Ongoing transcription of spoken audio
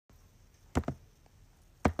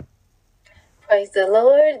Praise the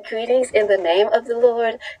Lord. Greetings in the name of the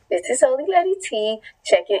Lord. This is Holy Lady T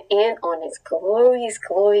checking in on this glorious,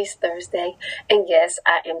 glorious Thursday. And yes,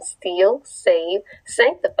 I am still saved,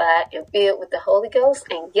 sanctified, and filled with the Holy Ghost.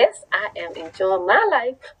 And yes, I am enjoying my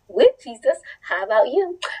life with Jesus. How about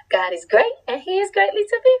you? God is great and He is greatly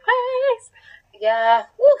to be praised. Yeah,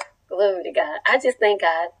 glory to God. I just thank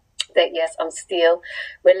God that yes, I'm still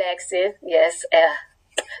relaxing. Yes,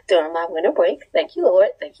 during my winter break. Thank you, Lord.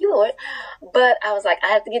 Thank you, Lord. But I was like, I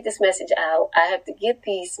have to get this message out. I have to get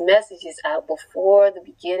these messages out before the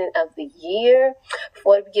beginning of the year.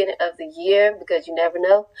 Because you never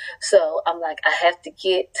know. So I'm like, I have to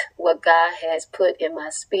get what God has put in my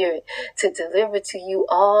spirit to deliver to you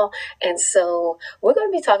all. And so we're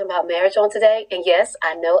going to be talking about marriage on today. And yes,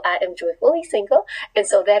 I know I am joyfully single. And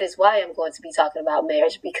so that is why I'm going to be talking about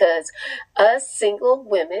marriage, because us single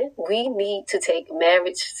women, we need to take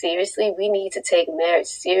marriage seriously. We need to take marriage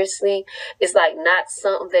seriously. It's like not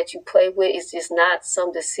something that you play with. It's just not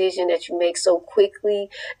some decision that you make so quickly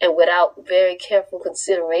and without very careful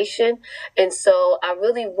consideration. And so I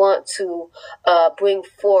really want to bring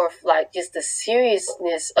forth like just the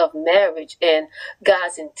seriousness of marriage and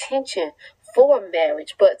God's intention for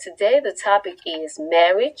marriage. But today the topic is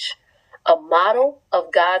marriage, a model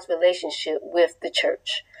of God's relationship with the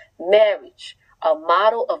church. Marriage, a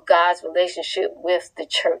model of God's relationship with the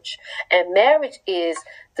church. And marriage is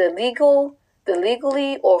the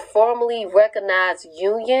legally or formally recognized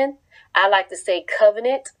union. I like to say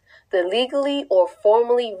covenant. The legally or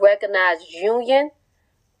formally recognized union,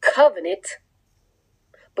 covenant,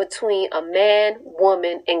 between a man,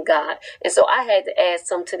 woman, and God. And so I had to add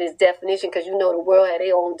some to this definition, because you know the world had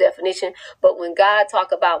their own definition. But when God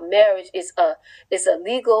talk about marriage, it's a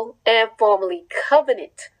legal and formally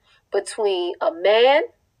covenant between a man,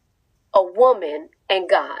 a woman, and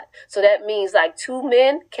God. So that means like two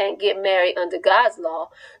men can't get married under God's law.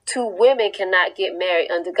 Two women cannot get married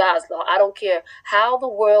under God's law. I don't care how the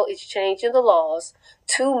world is changing the laws.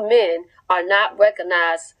 Two men are not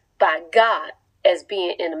recognized by God as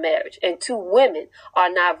being in a marriage, and two women are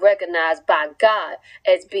not recognized by God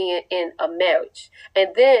as being in a marriage.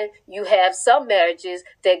 And then you have some marriages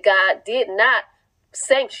that God did not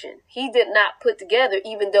sanction. He did not put together,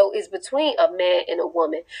 even though it's between a man and a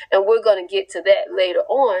woman. And we're going to get to that later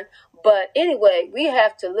on. But anyway, we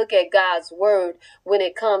have to look at God's word when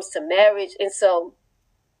it comes to marriage. And so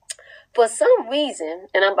for some reason,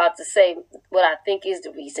 and I'm about to say what I think is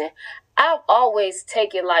the reason, I've always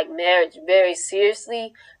taken like marriage very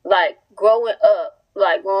seriously. Like growing up,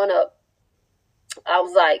 I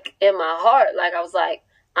was like in my heart, like I was like,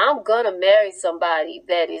 I'm going to marry somebody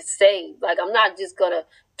that is saved. Like, I'm not just going to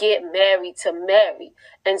get married to marry.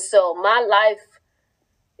 And so my life,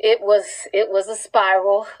 it was a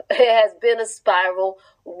spiral. It has been a spiral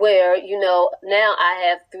where, you know, now I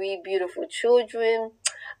have 3 beautiful children,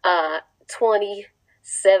 20,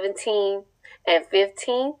 17, and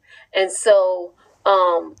 15. And so,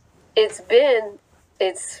 it's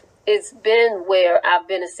been where I've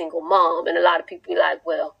been a single mom, and a lot of people be like,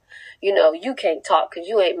 well, you know, you can't talk because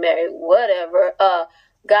you ain't married, whatever.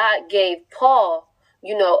 God gave Paul,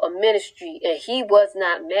 you know, a ministry, and he was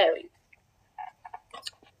not married.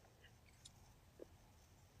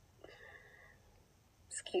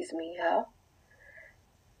 Excuse me, y'all.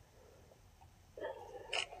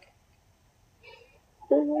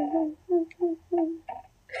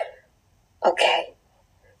 Okay.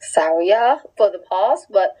 Sorry, y'all, for the pause,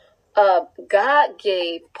 but God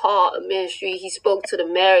gave Paul a ministry. He spoke to the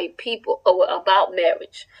married people about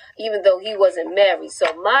marriage, even though he wasn't married. So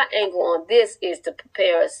my angle on this is to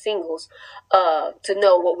prepare us singles to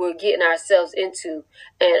know what we're getting ourselves into,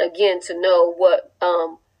 and again to know what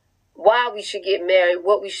why we should get married,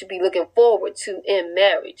 what we should be looking forward to in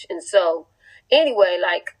marriage. And so anyway,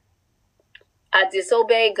 like, I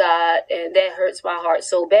disobeyed God, and that hurts my heart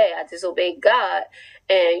so bad. I disobeyed God,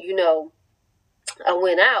 and, you know, I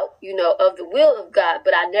went out, you know, of the will of God,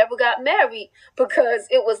 but I never got married because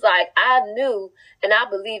it was like I knew and I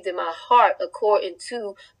believed in my heart, according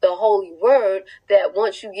to the holy word, that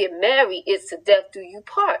once you get married, it's to death do you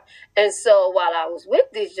part. And so while I was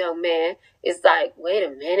with this young man, it's like, wait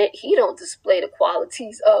a minute, he don't display the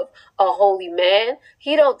qualities of a holy man.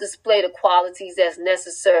 He don't display the qualities that's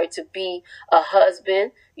necessary to be a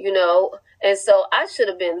husband, you know. And so I should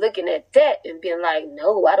have been looking at that and being like,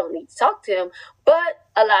 no, I don't need to talk to him. But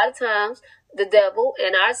a lot of times the devil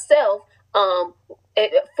and ourselves,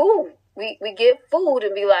 food. We get food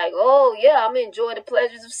and be like, oh yeah, I'm enjoying the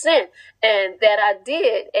pleasures of sin. And that I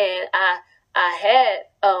did. And I had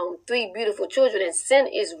three beautiful children, and sin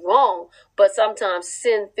is wrong, but sometimes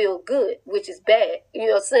sin feels good, which is bad.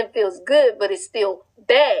 Sin feels good, but it's still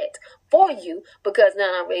bad for you, because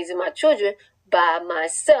now I'm raising my children by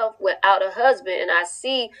myself without a husband, and I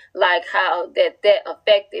see like how that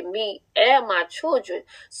affected me and my children.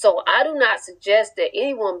 So I do not suggest that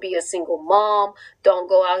anyone be a single mom. Don't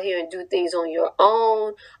go out here and do things on your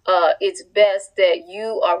own. It's best that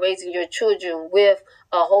you are raising your children with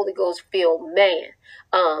a Holy Ghost filled man,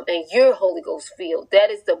 and you're Holy Ghost filled.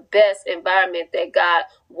 That is the best environment that God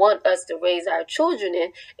wants us to raise our children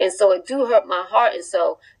in. And so it do hurt my heart. And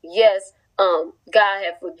so yes, God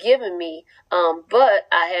had forgiven me, but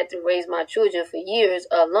I had to raise my children for years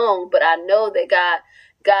alone. But I know that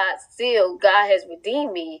God has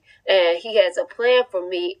redeemed me, and He has a plan for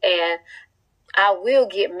me, and I will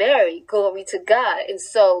get married. Glory to God. And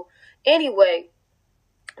so anyway,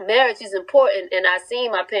 marriage is important, and I've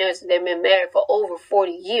seen my parents, they've been married for over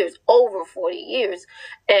 40 years,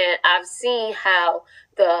 and I've seen how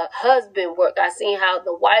the husband work. I've seen how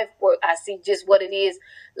the wife work. I see just what it is,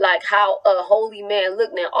 like how a holy man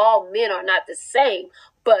look. Now, all men are not the same,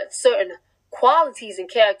 but certain qualities and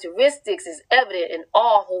characteristics is evident in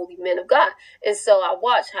all holy men of God. And so I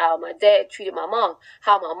watched how my dad treated my mom,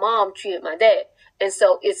 how my mom treated my dad. And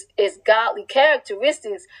so it's godly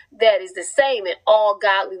characteristics that is the same in all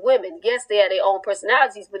godly women. Yes, they have their own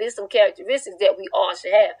personalities, but there's some characteristics that we all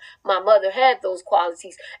should have. My mother had those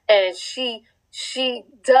qualities, and she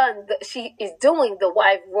is doing the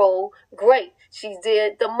wife role great. She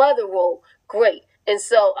did the mother role great. And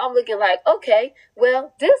so I'm looking like, okay,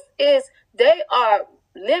 well, they are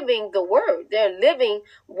living the word. They're living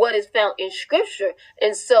what is found in scripture.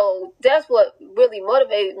 And so that's what really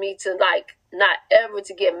motivated me to not ever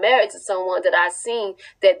to get married to someone that I seen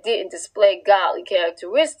that didn't display godly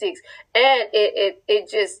characteristics. And it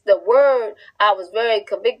just, the word, I was very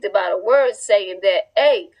convicted by the word saying that,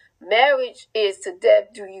 hey, marriage is to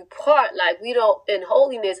death do you part. Like, we don't, in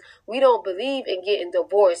holiness, we don't believe in getting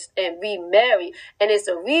divorced and remarried. And it's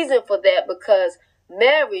a reason for that, because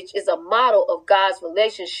marriage is a model of God's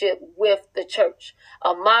relationship with the church,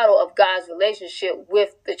 a model of God's relationship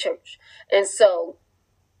with the church. And so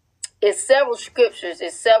it's several scriptures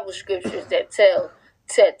that tell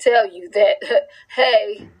you that,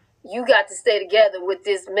 hey, you got to stay together with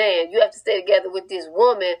this man. You have to stay together with this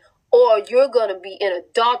woman, or you're going to be in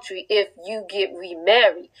adultery if you get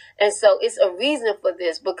remarried. And so it's a reason for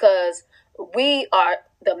this, because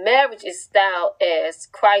the marriage is styled as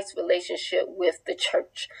Christ's relationship with the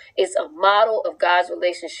church. It's a model of God's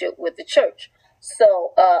relationship with the church.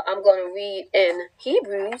 So I'm going to read in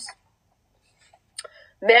Hebrews.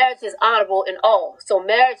 Marriage is honorable in all. So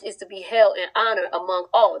marriage is to be held in honor among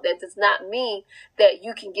all. That does not mean that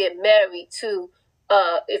you can get married to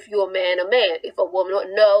if you're a man, if a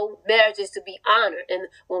woman. No, marriage is to be honored. And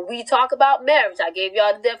when we talk about marriage, I gave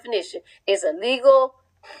y'all the definition. It's a legal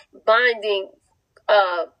binding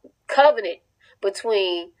covenant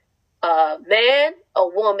between a man, a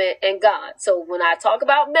woman, and God. So when I talk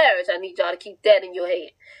about marriage, I need y'all to keep that in your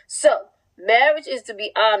head. So marriage is to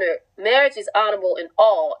be honored. Marriage is honorable in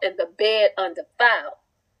all, and the bed undefiled.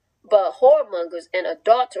 But whoremongers and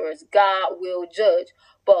adulterers God will judge.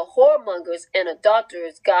 God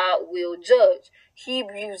will judge.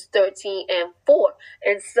 Hebrews 13:4.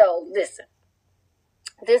 And so, listen.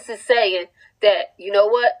 This is saying that, you know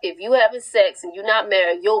what? If you having sex and you're not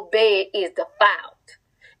married, your bed is defiled.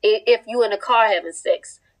 If you in the car having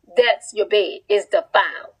sex, that's your bed. It's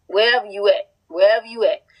defiled. Wherever you at.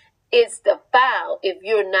 It's defiled if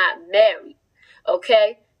you're not married.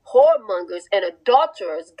 Okay? Whoremongers and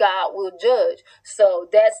adulterers God will judge. So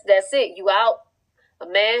that's it. You out. A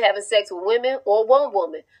man having sex with women, or one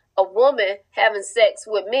woman. A woman having sex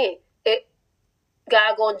with men.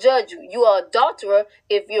 God gonna judge you. You are adulterer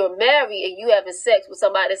if you're married and you having sex with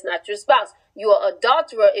somebody that's not your spouse. You are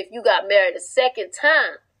adulterer if you got married a second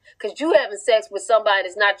time, because you having sex with somebody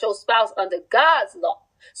that's not your spouse under God's law.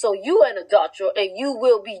 So you an adulterer, and you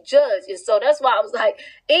will be judged. And so that's why I was like,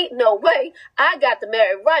 ain't no way I got to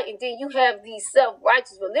marry right. And then you have these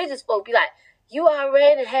self-righteous religious folk be like, you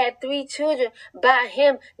already had 3 children by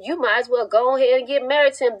him. You might as well go ahead and get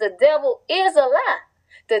married to him. The devil is a lie.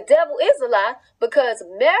 The devil is a lie, because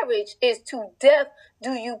marriage is to death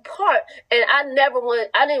do you part. And I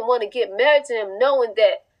didn't want to get married to him knowing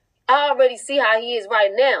that I already see how he is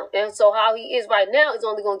right now. And so how he is right now is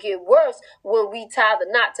only going to get worse when we tie the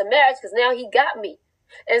knot to marriage, because now he got me.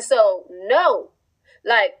 And so, no,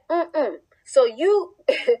 So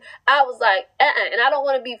I was like, and I don't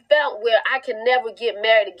want to be found where I can never get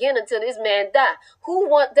married again until this man die.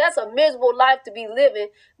 That's a miserable life to be living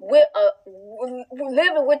with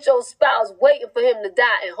your spouse, waiting for him to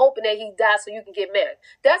die and hoping that he dies so you can get married.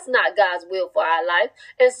 That's not God's will for our life.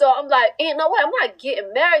 And so I'm like, you know what? I'm not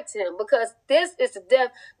getting married to him because this is the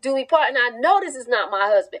death do we part. And I know this is not my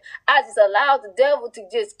husband. I just allowed the devil to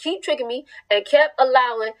just keep tricking me and kept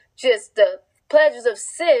allowing just the pleasures of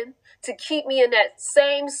sin to keep me in that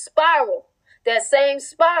same spiral, instead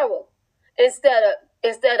of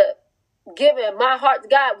giving my heart to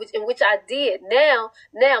God, in which I did. Now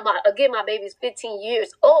my baby's 15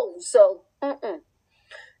 years old, so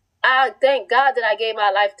I thank God that I gave my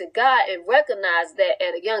life to God and recognized that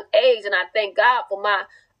at a young age, and I thank God for my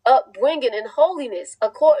upbringing in holiness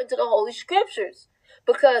according to the Holy Scriptures,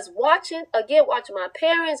 because watching my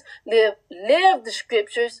parents live the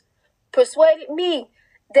Scriptures persuaded me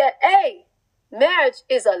that, hey, marriage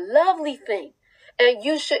is a lovely thing and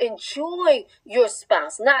you should enjoy your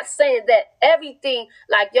spouse. Not saying that everything,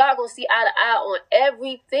 like y'all gonna see eye to eye on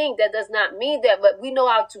everything. That does not mean that, but we know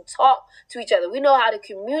how to talk to each other. We know how to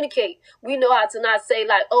communicate. We know how to not say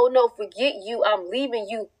like, oh no, forget you, I'm leaving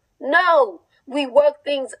you. No, we work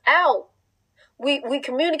things out. We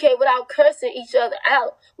communicate without cursing each other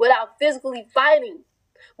out, without physically fighting.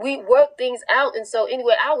 We work things out. And so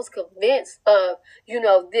anyway, I was convinced of,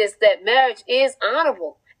 that marriage is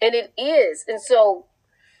honorable. And it is. And so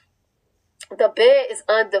the bed is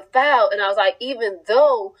undefiled. And I was like, even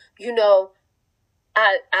though,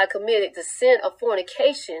 I committed the sin of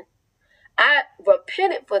fornication, I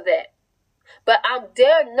repented for that. But I'm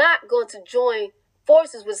dare not going to join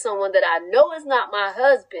forces with someone that I know is not my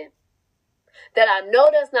husband, that I know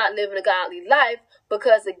that's not living a godly life,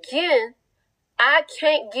 because again, I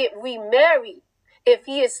can't get remarried if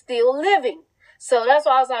he is still living. So that's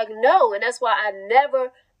why I was like, no. And that's why I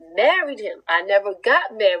never married him. I never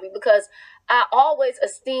got married, because I always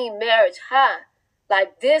esteemed marriage high.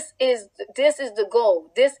 Like this is the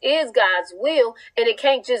goal. This is God's will. And it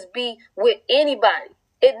can't just be with anybody.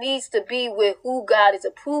 It needs to be with who God is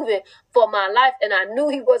approving for my life. And I knew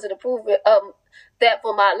he wasn't approving that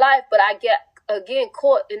for my life, but I get again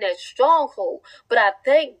caught in that stronghold. But I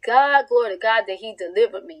thank God, glory to God, that he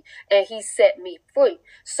delivered me and he set me free.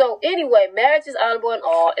 So anyway, marriage is honorable and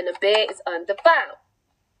all, and the bed is undefiled.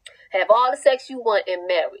 Have all the sex you want in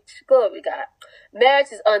marriage. Glory to God.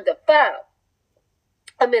 Marriage is undefiled.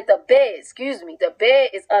 The bed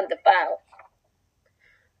is undefiled.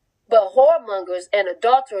 But whoremongers and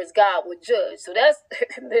adulterers God will judge. So that's,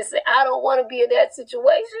 listen, I don't want to be in that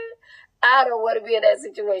situation. So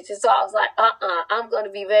I was like, I'm going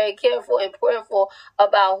to be very careful and prayerful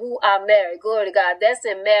about who I marry. Glory to God. That's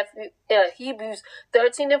in Hebrews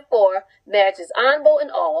 13:4. Marriage is honorable in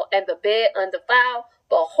all, and the bed undefiled.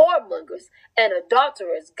 But whoremongers and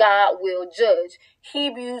adulterers God will judge.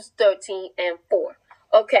 Hebrews 13:4.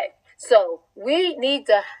 Okay, so we need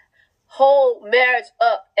to hold marriage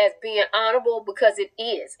up as being honorable, because it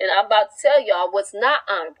is. And I'm about to tell y'all what's not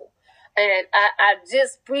honorable. And I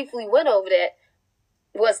just briefly went over that.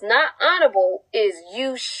 What's not honorable is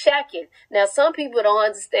you shacking. Now, some people don't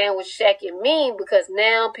understand what shacking mean, because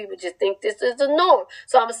now people just think this is the norm.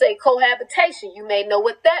 So I'm going to say cohabitation. You may know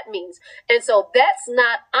what that means. And so that's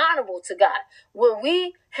not honorable to God. When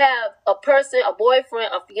we have a person, a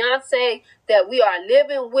boyfriend, a fiance that we are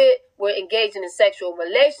living with, we're engaging in sexual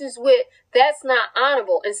relations with, that's not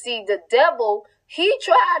honorable. And see, the devil, he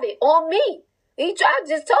tried it on me. I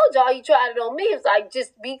just told y'all he tried it on me. It's like,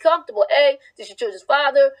 just be comfortable. Hey, this your children's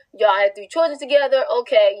father. Y'all had 3 children together.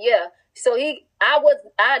 Okay, yeah. So I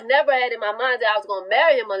never had in my mind that I was going to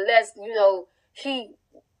marry him unless, he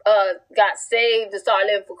got saved and started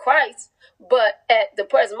living for Christ. But at the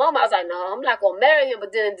present moment, I was like, no, I'm not going to marry him.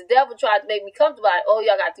 But then the devil tried to make me comfortable. Like, oh,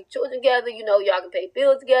 y'all got 3 children together. Y'all can pay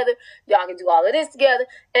bills together. Y'all can do all of this together.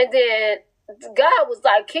 And then God was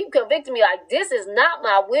like, keep convicting me, like, this is not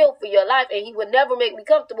my will for your life. And he would never make me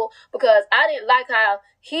comfortable, because I didn't like how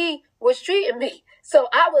he was treating me. So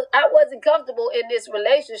I wasn't comfortable in this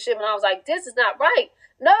relationship. And I was like, this is not right.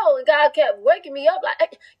 No. And God kept waking me up like,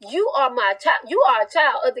 hey, you are my child. You are a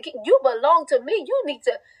child of the king. You belong to me. You need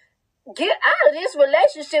to get out of this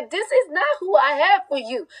relationship. This is not who I have for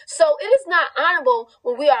you. So it is not honorable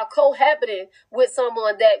when we are cohabiting with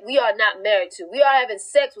someone that we are not married to. We are having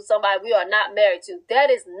sex with somebody we are not married to. That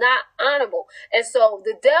is not honorable. And so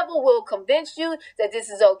the devil will convince you that this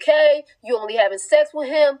is okay. You only having sex with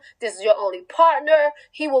him. This is your only partner.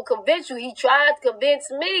 He will convince you. He tried to convince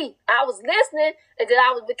me. I was listening, and then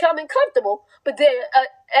I was becoming comfortable. But then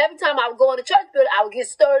Every time I would go in the church building, I would get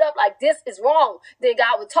stirred up like, this is wrong. Then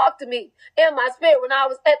God would talk to me in my spirit when I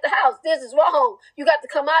was at the house. This is wrong. You got to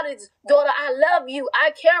come out of this. Daughter, I love you.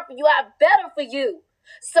 I care for you. I have better for you.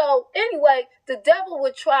 So anyway, the devil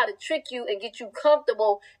would try to trick you and get you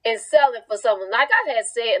comfortable in selling for something. Like I had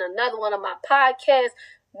said in another one of my podcasts,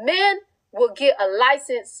 men will get a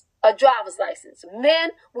license, a driver's license.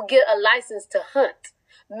 Men will get a license to hunt.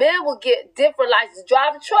 Men will get different licenses to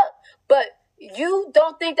drive a truck. But you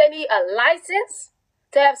don't think they need a license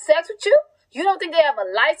to have sex with you? You don't think they have a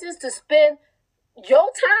license to spend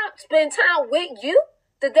time with you?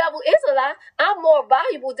 The devil is a lie. I'm more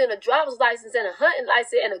valuable than a driver's license and a hunting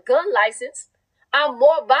license and a gun license. I'm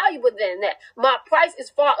more valuable than that. My price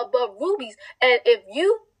is far above rubies. And if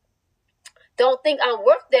you don't think I'm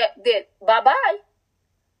worth that, then bye-bye.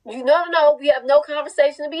 No, we have no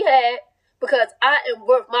conversation to be had, because I am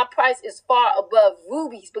worth, my price is far above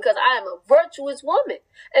rubies, because I am a virtuous woman.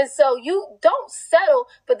 And so you don't settle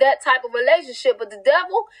for that type of relationship. But the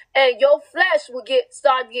devil and your flesh will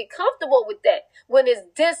start to get comfortable with that when it's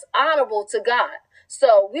dishonorable to God.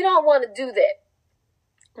 So we don't want to do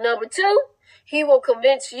that. Number 2, he will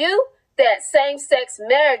convince you that same-sex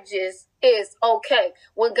marriages is okay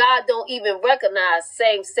when God don't even recognize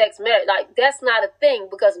same-sex marriage. Like, that's not a thing,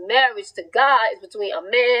 because marriage to God is between a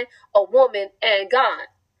man, a woman, and God.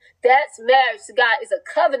 That's marriage to God is a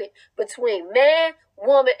covenant between man,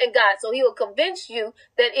 woman, and God. So he will convince you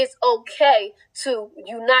that it's okay to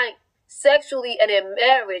unite sexually and in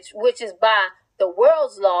marriage, which is by the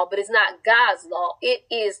world's law, but it's not God's law. It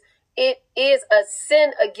is a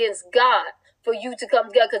sin against God for you to come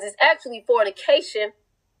together, because it's actually fornication.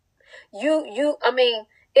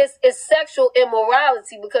 It's sexual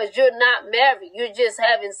immorality, because you're not married. You're just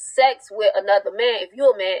having sex with another man. If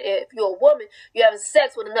you're a man, if you're a woman, you're having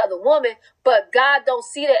sex with another woman. But God don't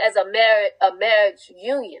see that as a marriage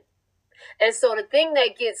union. And so the thing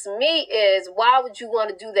that gets me is, why would you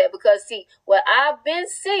want to do that? Because see, what I've been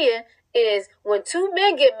seeing is when 2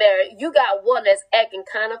 men get married, you got one that's acting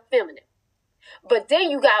kind of feminine. But then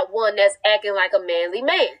you got one that's acting like a manly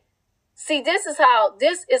man. See, this is how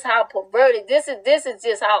perverted, this is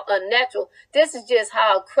just how unnatural, this is just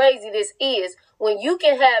how crazy this is. When you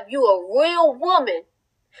can have you a real woman,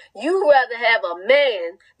 you rather have a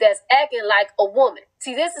man that's acting like a woman.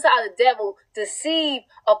 See, this is how the devil deceives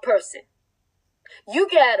a person. You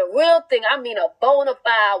can have a real thing, a bona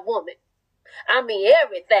fide woman.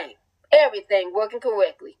 Everything working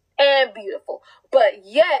correctly and beautiful. But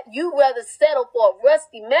yet, you rather settle for a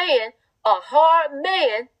rusty man, a hard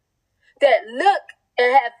man, that look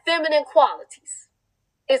and have feminine qualities.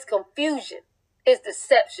 It's confusion, it's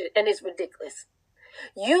deception, and it's ridiculous.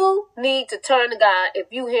 You need to turn to God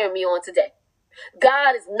if you hear me on today.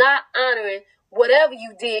 God is not honoring whatever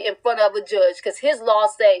you did in front of a judge, because his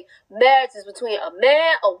laws say marriage is between a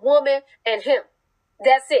man, a woman, and him.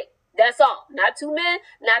 That's it. That's all. Not 2 men,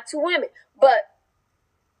 not 2 women. But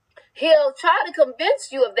he'll try to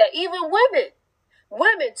convince you of that. Even women,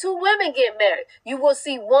 2 women get married. You will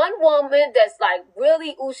see one woman that's like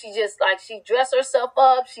really, she dressed herself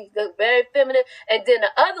up. She looked very feminine. And then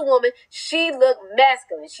the other woman, she looked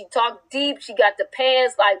masculine. She talked deep. She got the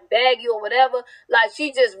pants like baggy or whatever. Like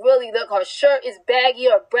she just really her shirt is baggy.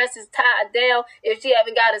 Her breast is tied down. If she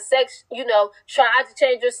haven't got a sex, try to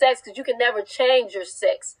change your sex, because you can never change your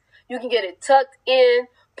sex. You can get it tucked in,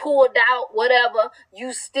 pulled out, whatever.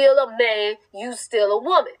 You still a man. You still a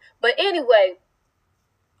woman. But anyway,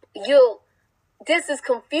 this is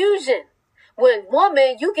confusion. When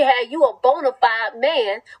woman, you can have you a bona fide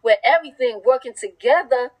man with everything working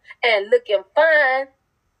together and looking fine.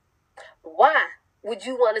 Why would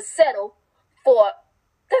you want to settle for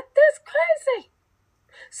that? That's crazy.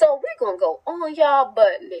 So we're going to go on, y'all.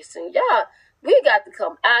 But listen, y'all, we got to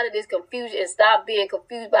come out of this confusion and stop being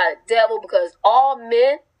confused by the devil, because all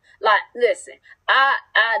men, listen, I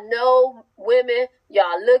know women,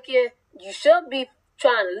 y'all looking, you should be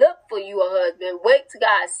trying to look for you a husband. Wait till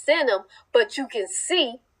God send him. But you can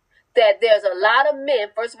see that there's a lot of men.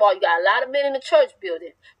 First of all, you got a lot of men in the church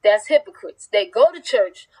building that's hypocrites. They go to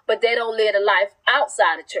church, but they don't live a life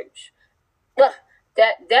outside of church.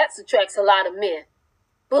 That attracts a lot of men.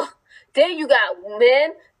 Then you got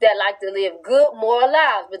men that like to live good moral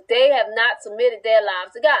lives, but they have not submitted their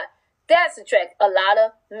lives to God. That's attract a lot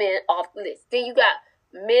of men off the list. Then you got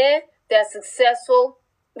men that's successful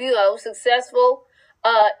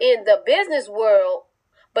in the business world,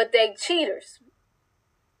 but they cheaters.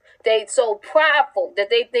 They so prideful that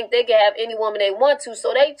they think they can have any woman they want to,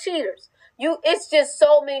 so they cheaters. It's just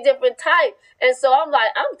so many different types. And so I'm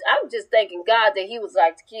like, I'm just thanking God that he was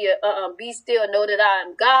like, Takia, be still, know that I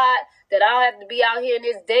am God, that I don't have to be out here in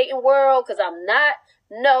this dating world, because I'm not.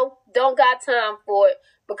 No, don't got time for it,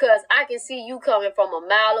 because I can see you coming from a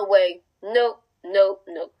mile away. Nope.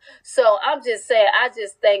 So I'm just saying, I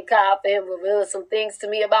just thank God for him revealing some things to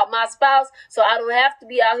me about my spouse, so I don't have to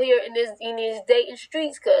be out here in these dating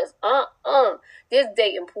streets, because this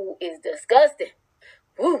dating pool is disgusting.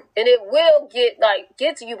 Woo. And it will get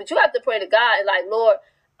to you, but you have to pray to God and like, Lord,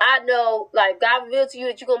 I know, like, God revealed to you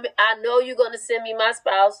that I know you're going to send me my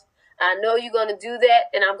spouse. I know you're going to do that,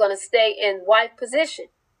 and I'm going to stay in wife position,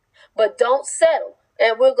 but don't settle,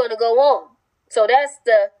 and we're going to go on. So that's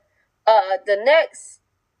the next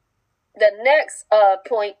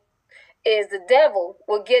point is the devil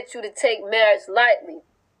will get you to take marriage lightly,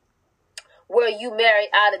 where you marry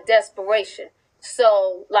out of desperation.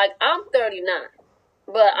 So, like, I'm 39,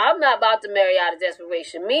 but I'm not about to marry out of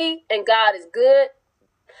desperation. Me and God is good.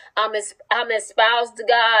 I'm espoused to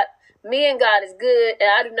God. Me and God is good, and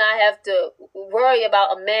I do not have to worry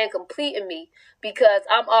about a man completing me, because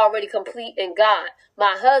I'm already complete in God.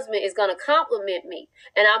 My husband is going to compliment me,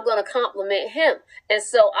 and I'm going to compliment him. And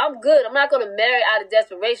so I'm good. I'm not going to marry out of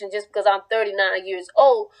desperation just because I'm 39 years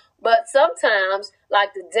old. But sometimes,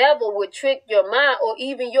 like, the devil would trick your mind or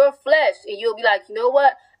even your flesh, and you'll be like, you know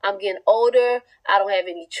what? I'm getting older. I don't have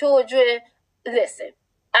any children. Listen,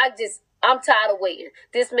 I'm tired of waiting.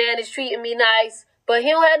 This man is treating me nice, but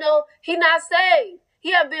he not saved.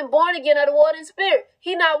 He haven't been born again of the water and spirit.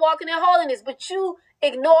 He not walking in holiness. But you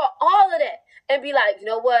ignore all of that and be like, you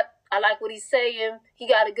know what? I like what he's saying. He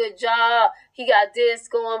got a good job. He got this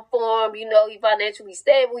going for him. You know, he financially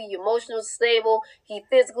stable. He emotionally stable. He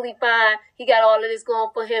physically fine. He got all of this going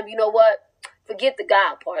for him. You know what? Forget the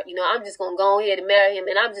God part. You know, I'm just going to go ahead and marry him,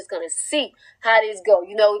 and I'm just going to see how this go.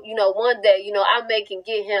 You know, one day, I may can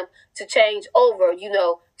get him to change over,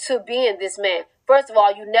 to being this man. First of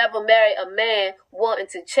all, you never marry a man wanting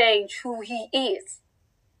to change who he is.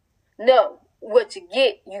 No, what you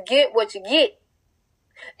get what you get.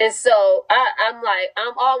 And so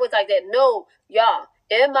I'm always like that. No, y'all,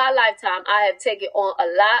 in my lifetime, I have taken on a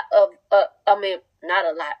lot of, not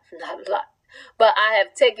a lot, but I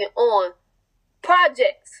have taken on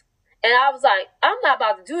projects. And I was like, I'm not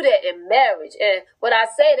about to do that in marriage. And when I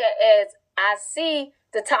say that, as I see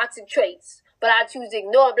the toxic traits, but I choose to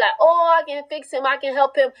ignore it, like, oh, I can fix him, I can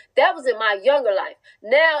help him. That was in my younger life.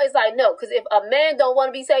 Now it's like, no, because if a man don't want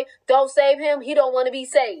to be saved, don't save him. He don't want to be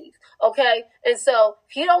saved, okay? And so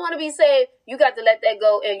if he don't want to be saved, you got to let that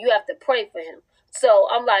go, and you have to pray for him. So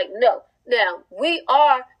I'm like, no. Now, we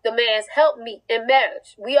are the man's helpmeet in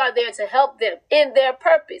marriage. We are there to help them in their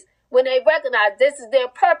purpose. When they recognize this is their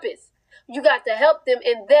purpose, you got to help them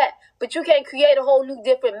in that. But you can't create a whole new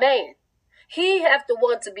different man. He have to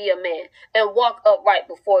want to be a man and walk upright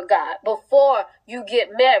before God before you get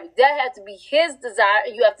married. That has to be his desire,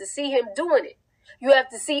 and you have to see him doing it. You have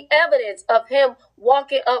to see evidence of him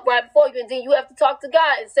walking upright before you, and then you have to talk to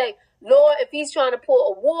God and say, Lord, if he's trying to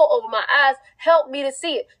pull a wool over my eyes, help me to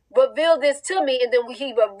see it. Reveal this to me, and then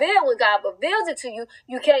when God reveals it to you,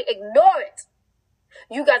 you can't ignore it.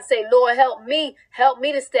 You got to say, Lord, help me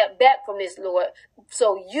to step back from this, Lord,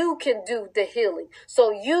 so you can do the healing,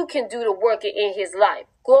 so you can do the working in his life.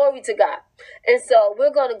 Glory to God. And so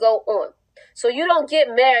we're going to go on. So you don't get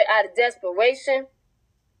married out of desperation.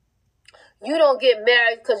 You don't get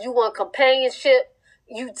married because you want companionship.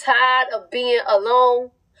 You tired of being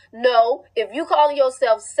alone. No, if you calling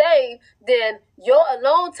yourself saved, then your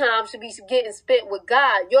alone time should be getting spent with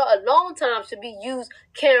God. Your alone time should be used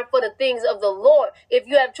caring for the things of the Lord. If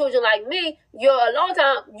you have children like me, your alone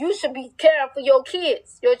time, you should be caring for your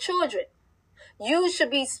kids, your children. You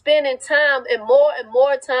should be spending time and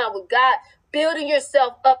more time with God, building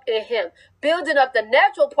yourself up in him, building up the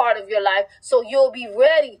natural part of your life so you'll be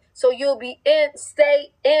ready, so you'll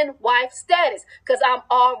stay in wife status, because I'm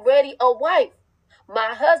already a wife.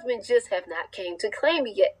 My husband just have not came to claim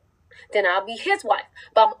me yet. Then I'll be his wife.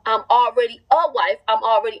 But I'm already a wife. I'm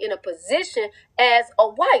already in a position as a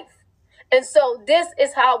wife. And so this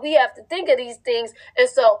is how we have to think of these things. And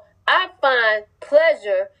so I find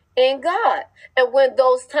pleasure in God. And when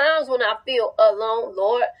those times when I feel alone,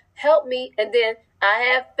 Lord, help me. And then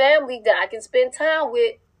I have family that I can spend time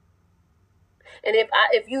with. And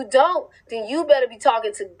if you don't, then you better be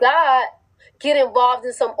talking to God. Get involved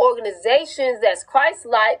in some organizations that's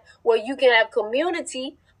Christ-like, where you can have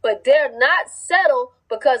community, but they're not settled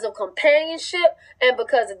because of companionship and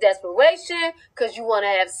because of desperation, because you want to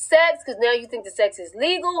have sex, because now you think the sex is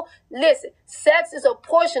legal. Listen, sex is a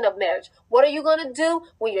portion of marriage. What are you going to do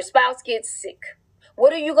when your spouse gets sick?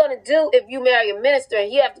 What are you going to do if you marry a minister and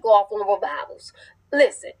he have to go off on revivals?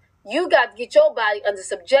 Listen, you got to get your body under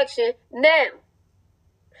subjection now.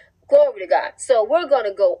 Glory to God. So we're going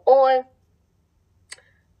to go on.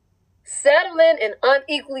 Settling in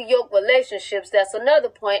unequally yoked relationships, that's another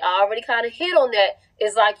point. I already kind of hit on that.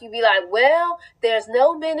 It's like you be like, well, there's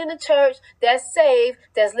no men in the church that's saved,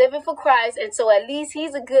 that's living for Christ, and so at least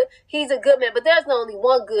he's a good man. But there's only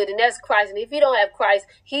one good, and that's Christ. And if you don't have Christ,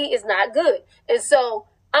 he is not good. And so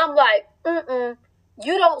I'm like,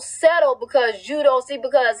 you don't settle because you don't see,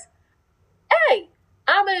 because, hey,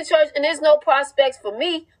 I'm in the church and there's no prospects for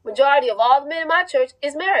me. Majority of all the men in my church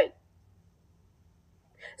is married.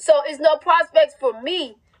 So it's no prospects for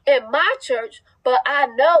me in my church, but I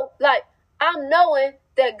know, like, I'm knowing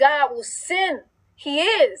that God will send. He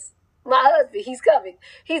is my husband. He's coming.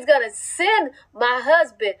 He's going to send my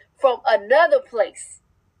husband from another place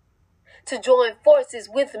to join forces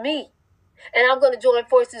with me. And I'm going to join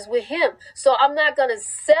forces with him. So I'm not going to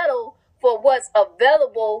settle for what's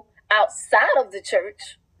available outside of the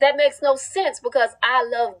church. That makes no sense, because I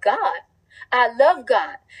love God. I love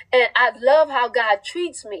God, and I love how God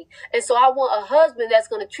treats me. And so I want a husband that's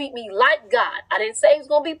going to treat me like God. I didn't say he's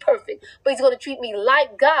going to be perfect, but he's going to treat me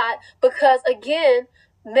like God, because, again,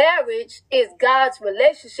 marriage is God's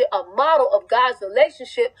relationship, a model of God's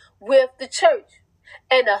relationship with the church.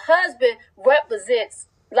 And the husband represents,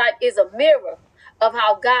 like, is a mirror of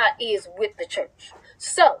how God is with the church.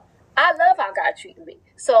 So I love how God treated me.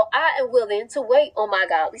 So I am willing to wait on my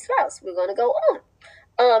godly spouse. We're going to go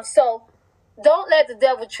on. So don't let the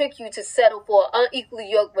devil trick you to settle for an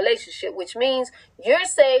unequally yoked relationship, which means you're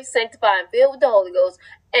saved, sanctified, and filled with the Holy Ghost,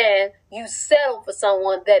 and you settle for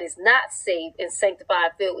someone that is not saved and sanctified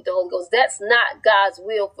and filled with the Holy Ghost. That's not God's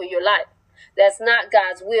will for your life. That's not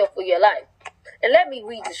God's will for your life. And let me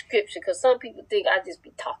read the scripture, because some people think I just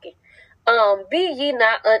be talking. Be ye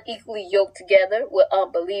not unequally yoked together with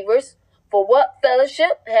unbelievers. For what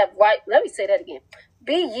fellowship have right? Let me say that again.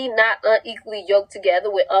 Be ye not unequally yoked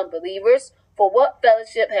together with unbelievers. For what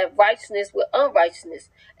fellowship have righteousness with unrighteousness?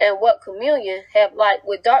 And what communion have light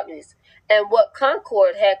with darkness? And what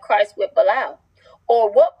concord had Christ with Belial?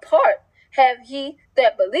 Or what part have he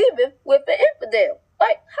that believeth with the infidel?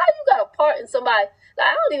 Like, how you got a part in somebody? Like,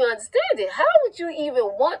 I don't even understand it. How would you even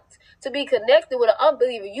want to be connected with an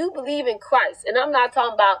unbeliever? You believe in Christ. And I'm not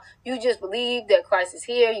talking about you just believe that Christ is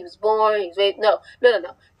here, he was born, he's raised. No.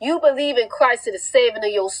 You believe in Christ to the saving of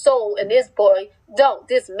your soul, and this boy don't.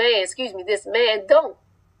 This man don't.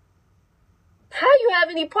 How you have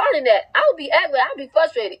any part in that? I would be angry. I'd be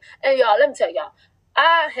frustrated. And y'all, let me tell y'all,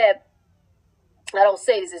 I don't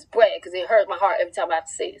say this as brag, because it hurts my heart every time I have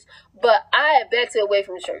to say this, but I had backed away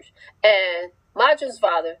from the church, and my church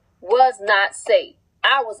father was not saved.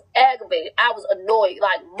 I was aggravated. I was annoyed,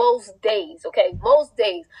 like most days, okay? Most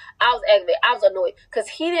days I was aggravated. I was annoyed because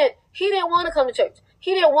he didn't want to come to church.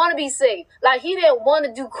 He didn't want to be saved. Like, he didn't want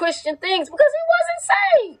to do Christian things because he wasn't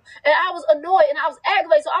saved. And I was annoyed and I was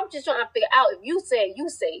aggravated. So I'm just trying to figure out, if you say you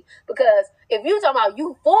saved, because if you talking about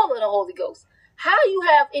you full of the Holy Ghost, how you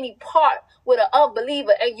have any part with an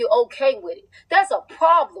unbeliever and you're okay with it? That's a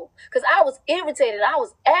problem, because I was irritated. I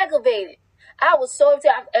was aggravated. I was so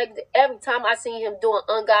irritated. Every time I seen him doing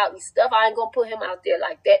ungodly stuff, I ain't going to put him out there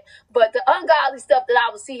like that, but the ungodly stuff that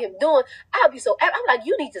I would see him doing, I'd be so, I'm like,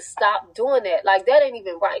 you need to stop doing that. Like, that ain't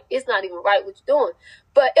even right. It's not even right what you're doing.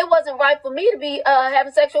 But it wasn't right for me to be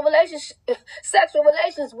having sexual relations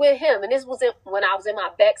with him. And this was when I was in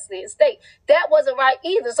my backslidden state. That wasn't right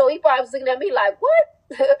either. So he probably was looking at me like,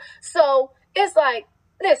 what? So it's like,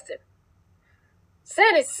 listen,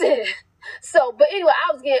 sin is sin. So, but anyway,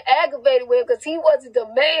 I was getting aggravated with him because he wasn't the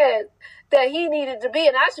man that he needed to be.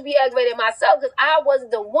 And I should be aggravated myself because I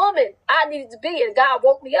wasn't the woman I needed to be. And God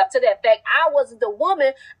woke me up to that fact. I wasn't the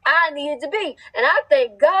woman I needed to be. And I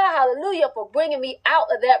thank God, hallelujah, for bringing me out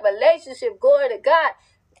of that relationship. Glory to God.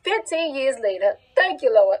 15 years later. Thank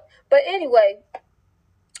you, Lord. But anyway,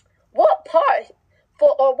 what part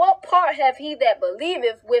have he that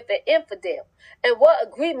believeth with an infidel? And what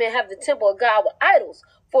agreement have the temple of God with idols?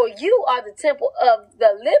 For you are the temple of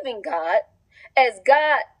the living God, as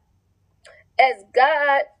God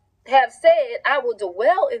have said, I will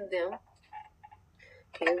dwell in them.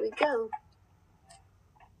 Here we go.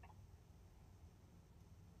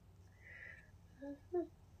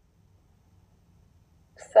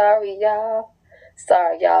 Sorry, y'all.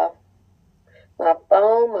 My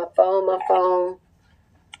phone.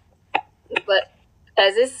 But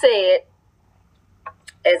as it said,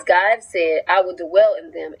 as God said, I will dwell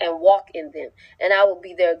in them and walk in them, and I will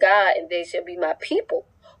be their God, and they shall be my people.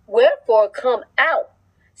 Wherefore come out.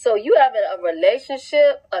 So you have a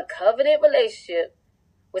relationship, a covenant relationship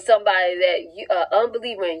with somebody that you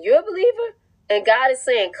unbeliever and you're a believer, and God is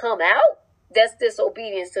saying, come out, that's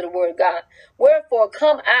disobedience to the word of God. Wherefore,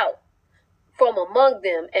 come out from among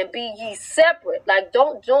them and be ye separate. Like,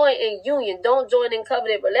 don't join in union, don't join in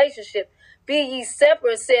covenant relationship. Be ye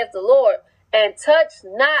separate, saith the Lord, and touch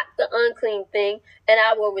not the unclean thing, and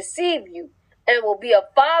I will receive you, and will be a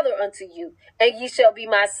father unto you, and ye shall be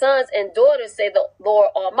my sons and daughters, say the Lord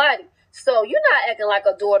Almighty. So you're not acting like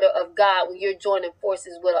a daughter of God when you're joining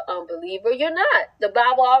forces with an unbeliever. You're not. The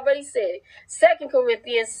Bible already said it. 2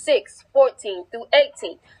 Corinthians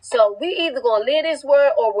 6:14-18. So we either going to live this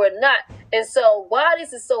word or we're not. And so why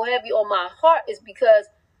this is so heavy on my heart is because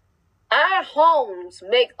our homes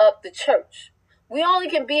make up the church. We only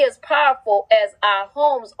can be as powerful as our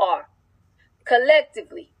homes are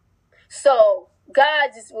collectively. So God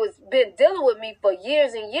just been dealing with me for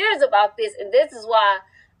years and years about this. And this is why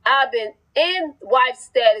I've been in wife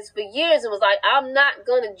status for years and was like, I'm not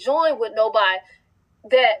going to join with nobody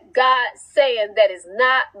that God's saying that is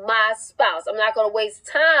not my spouse. I'm not going to waste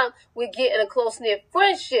time with getting a close-knit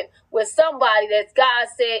friendship with somebody that God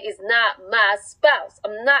said is not my spouse.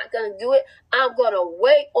 I'm not going to do it. I'm going to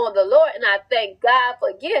wait on the Lord. And I thank God for,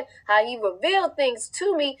 again, how he revealed things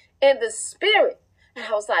to me in the spirit. And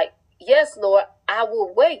I was like, yes, Lord, I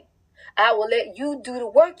will wait. I will let you do the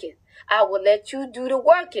working. I will let you do the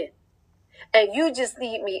working. And you just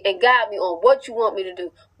lead me and guide me on what you want me to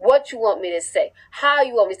do, what you want me to say, how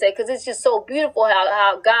you want me to say. Because it's just so beautiful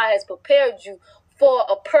how God has prepared you for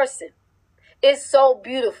a person. It's so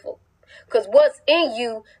beautiful. Because what's in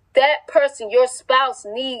you, that person, your spouse,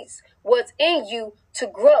 needs what's in you to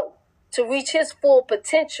grow, to reach his full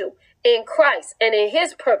potential in Christ and in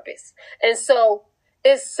his purpose. And so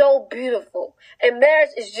it's so beautiful. And marriage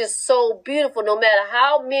is just so beautiful. No matter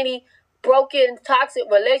how many broken, toxic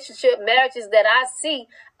relationship marriages that I see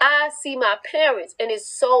my parents, and it's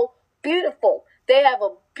so beautiful. They have a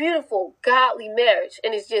beautiful, godly marriage.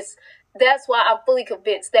 And it's just, that's why I'm fully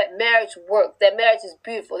convinced that marriage works, that marriage is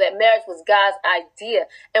beautiful, that marriage was God's idea.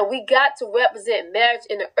 And we got to represent marriage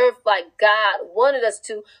in the earth like God wanted us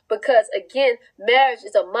to, because again, marriage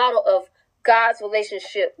is a model of God's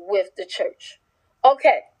relationship with the church.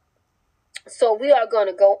 Okay, so we are going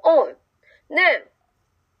to go on.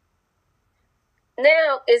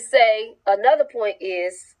 Now it say, another point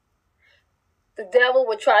is, the devil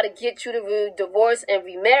will try to get you to view divorce and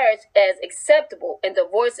remarriage as acceptable, and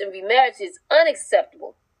divorce and remarriage is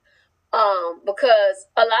unacceptable. Because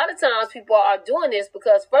a lot of times people are doing this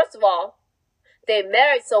because, first of all, they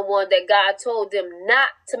married someone that God told them not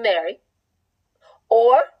to marry,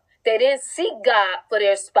 or they didn't seek God for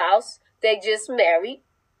their spouse, they just married.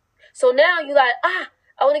 So now you're like, I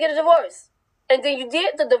want to get a divorce. And then you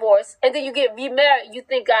did the divorce, and then you get remarried. You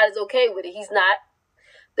think God is okay with it. He's not.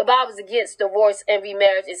 The Bible is against divorce and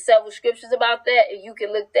remarriage. There's several scriptures about that, and you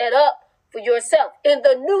can look that up for yourself in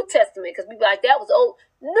the New Testament, because people like, that was old.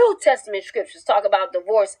 New Testament scriptures talk about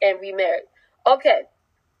divorce and remarriage. Okay.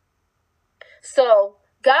 So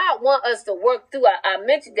God wants us to work through it. I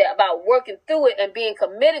mentioned that about working through it and being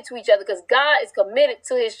committed to each other, because God is committed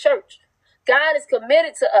to his church. God is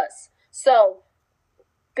committed to us. So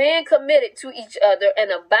being committed to each other and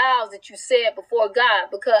the vows that you said before God,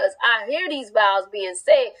 because I hear these vows being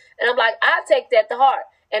said and I'm like, I take that to heart,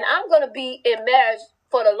 and I'm going to be in marriage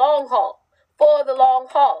for the long haul,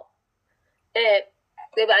 And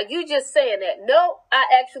they're like, you just saying that. No, I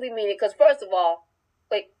actually mean it, because first of all,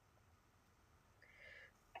 wait.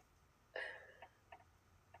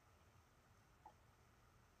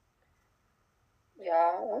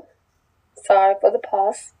 Y'all, sorry for the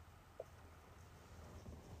pause.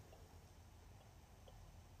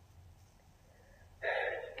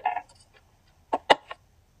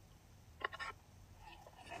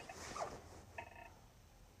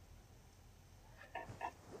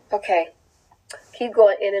 Okay, keep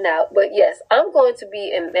going in and out. But yes, I'm going to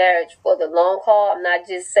be in marriage for the long haul. I'm not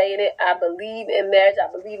just saying it. I believe in marriage.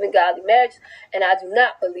 I believe in godly marriage. And I do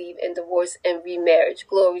not believe in divorce and remarriage.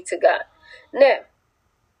 Glory to God. Now,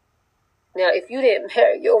 if you didn't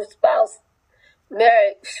marry your spouse,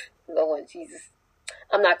 Lord Jesus,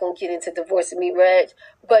 I'm not going to get into divorce and remarriage.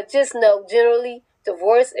 But just know, generally,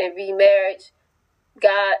 divorce and remarriage,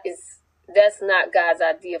 that's not God's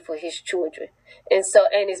idea for his children. And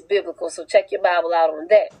it's biblical. So check your Bible out on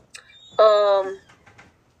that.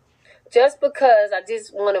 Just because I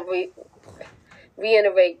just want to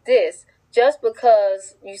reiterate this, just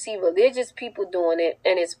because you see religious people doing it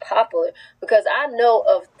and it's popular, because I know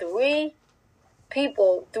of three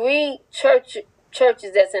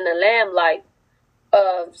churches that's in the limelight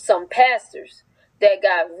of some pastors that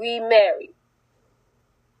got remarried.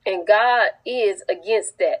 And God is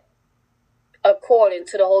against that, according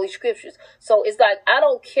to the Holy Scriptures. So it's like, I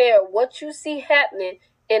don't care what you see happening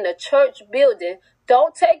in a church building.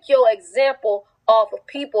 Don't take your example off of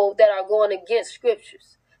people that are going against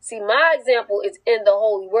Scriptures. See, my example is in the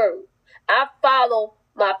Holy Word. I follow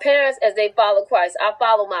my parents as they follow Christ. I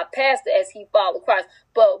follow my pastor as he followed Christ.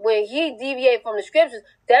 But when he deviated from the Scriptures,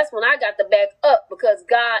 that's when I got to back up, because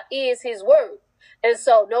God is his word. And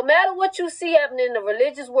so no matter what you see happening in the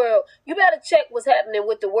religious world, you better check what's happening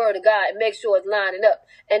with the word of God and make sure it's lining up.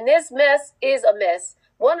 And this mess is a mess.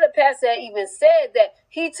 One of the pastors even said that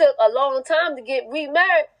he took a long time to get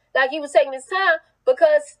remarried, like he was taking his time,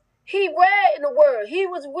 because he read in the word. He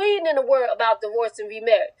was reading in the word about divorce and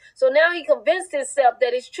remarriage. So now he convinced himself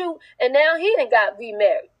that it's true, and now he done got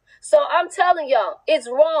remarried. So I'm telling y'all, it's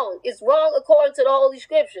wrong. It's wrong according to the Holy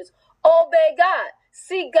Scriptures. Obey God.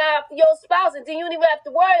 Seek God for your spouse, and then you don't even have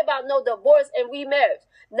to worry about no divorce and remarriage.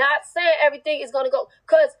 Not saying everything is going to go,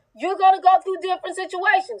 because you're going to go through different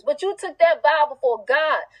situations, but you took that vow before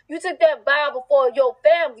God. You took that vow before your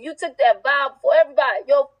family. You took that vow before everybody,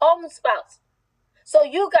 your own spouse. So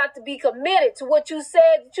you got to be committed to what you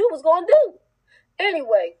said that you was going to do.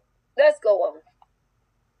 Anyway, let's go on.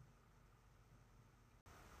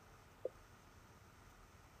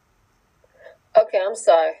 Okay, I'm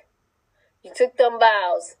sorry. You took them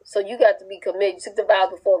vows, so you got to be committed. You took the vows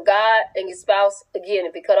before God and your spouse, again,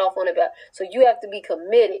 if it cut off on it. So you have to be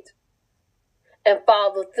committed and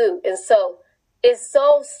follow through. And so it's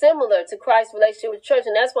so similar to Christ's relationship with the church.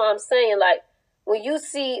 And that's why I'm saying, like, when you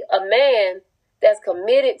see a man that's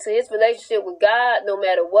committed to his relationship with God, no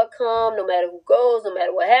matter what comes, no matter who goes, no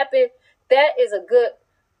matter what happens, that is a good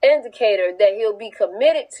indicator that he'll be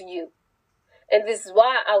committed to you. And this is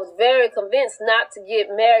why I was very convinced not to get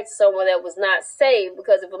married to someone that was not saved.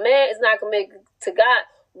 Because if a man is not committed to God,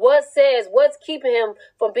 what's keeping him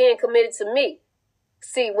from being committed to me?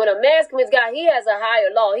 See, when a man's committed to God, he has a higher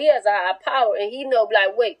law. He has a higher power. And he know,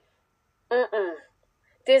 like, wait,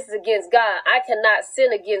 this is against God. I cannot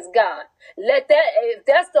sin against God. If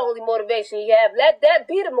that's the only motivation he have, let that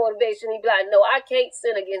be the motivation. He be like, no, I can't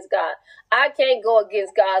sin against God. I can't go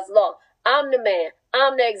against God's law. I'm the man.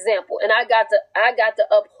 I'm the example, and I got to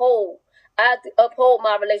uphold. I have to uphold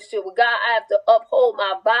my relationship with God. I have to uphold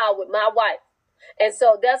my vow with my wife, and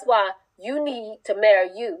so that's why you need to marry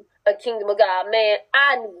a Kingdom of God man.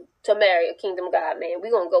 I need to marry a Kingdom of God man.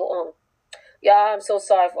 We're gonna go on, y'all. I'm so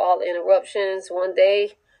sorry for all the interruptions. One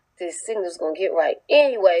day, this signal's gonna get right.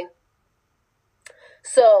 Anyway,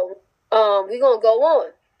 so we're gonna go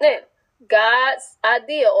on now. God's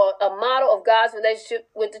idea, or a model of God's relationship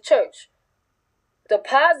with the church. The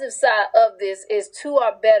positive side of this is two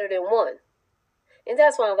are better than one. And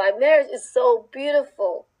that's why I'm like, marriage is so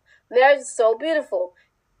beautiful. Marriage is so beautiful.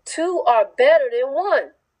 Two are better than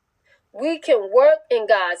one. We can work in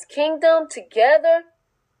God's kingdom together.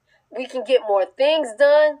 We can get more things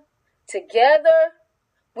done together.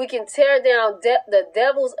 We can tear down the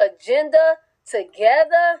devil's agenda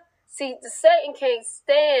together. See, Satan can't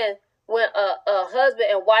stand when a husband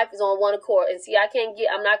and wife is on one accord. And see,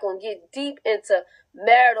 I'm not going to get deep into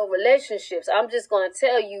marital relationships. I'm just going to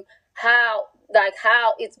tell you how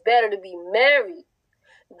it's better to be married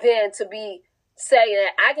than to be saying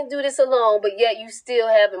that I can do this alone, but yet you still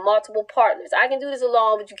having multiple partners. I can do this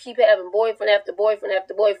alone, but you keep having boyfriend after boyfriend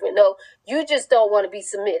after boyfriend. No, you just don't want to be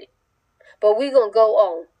submitted. But we're going to go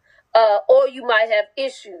on. Or you might have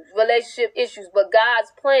issues, relationship issues, but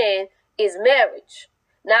God's plan is marriage.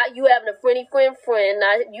 Not you having a friend,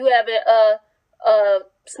 not you having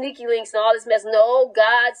sneaky links and all this mess. No,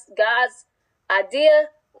 God's idea,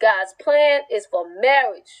 God's plan is for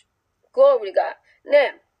marriage. Glory to God. Now,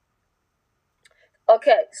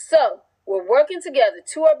 okay, so we're working together.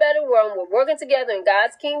 Two are better than one. We're working together in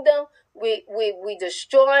God's kingdom. We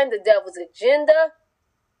destroying the devil's agenda.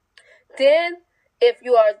 Then, if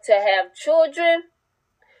you are to have children,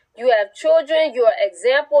 you are an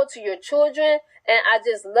example to your children. And I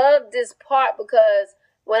just love this part, because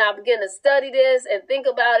when I begin to study this and think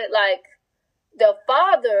about it, like, the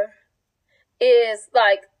Father is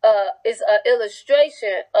like it's an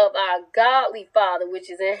illustration of our godly Father, which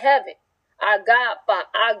is in heaven. Our God,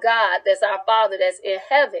 that's our Father that's in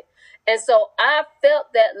heaven. And so I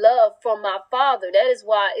felt that love from my Father. That is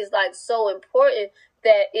why it's like so important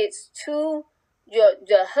that it's two,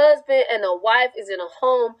 your husband and a wife is in a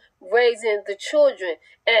home raising the children.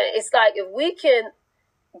 And it's like, if we can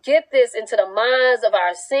get this into the minds of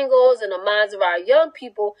our singles and the minds of our young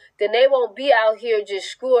people, then they won't be out here just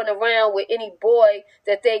screwing around with any boy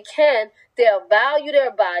that they can. They'll value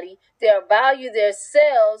their body, they'll value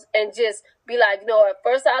themselves, and just be like, at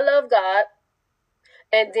first I love God,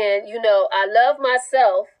 And then, I love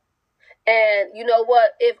myself. And you know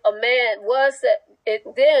what? If a man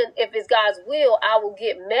then if it's God's will, I will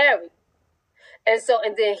get married. And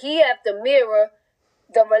then he have to mirror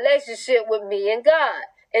the relationship with me and God.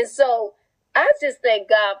 And so I just thank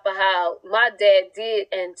God for how my dad did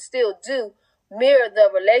and still do mirror the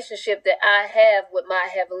relationship that I have with my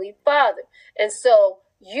Heavenly Father. And so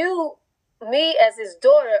me as his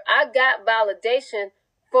daughter, I got validation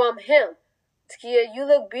from him. Takia, you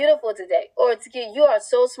look beautiful today. Or Takia, you are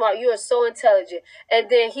so smart. You are so intelligent. And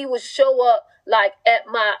then he would show up like at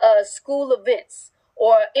my school events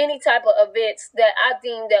or any type of events that I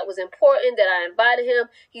deemed that was important, that I invited him.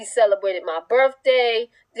 He celebrated my birthday,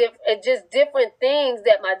 and just different things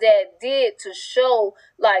that my dad did to show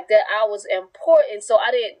like that I was important. So I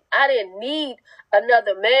didn't need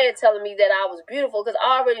another man telling me that I was beautiful, because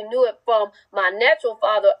I already knew it from my natural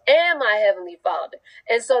father and my Heavenly Father.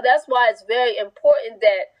 And so that's why it's very important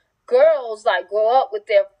that girls like grow up with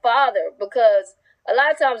their father, because a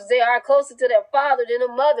lot of times they are closer to their father than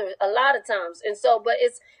a mother, a lot of times. And so, but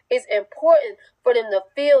it's important for them to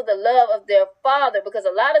feel the love of their father, because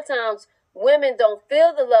a lot of times women don't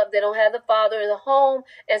feel the love. They don't have the father in the home.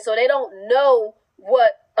 And so they don't know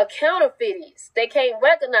what a counterfeit is. They can't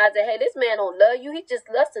recognize that, hey, this man don't love you. He just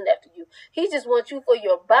lusting after you. He just wants you for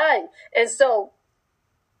your body. And so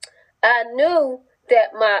I knew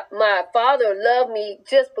that my father loved me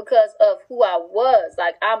just because of who I was.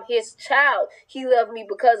 Like, I'm his child. He loved me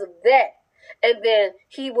because of that. And then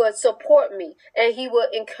he would support me, and he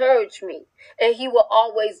would encourage me, and he would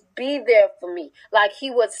always be there for me. Like,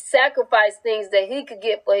 he would sacrifice things that he could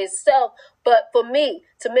get for himself, but for me,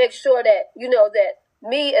 to make sure that, that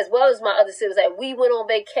me as well as my other siblings, that we went on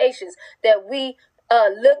vacations, that we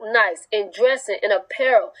look nice in dressing and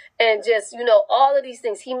apparel, and just, all of these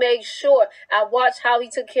things. He made sure. I watched how he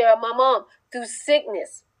took care of my mom through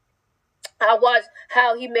sickness. I watched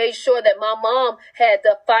how he made sure that my mom had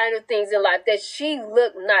the finer things in life, that she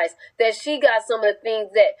looked nice, that she got some of the things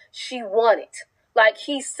that she wanted. Like,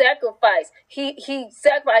 he sacrificed. He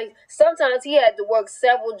sacrificed. Sometimes he had to work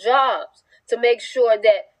several jobs to make sure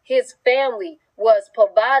that his family was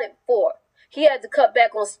provided for. He had to cut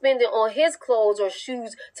back on spending on his clothes or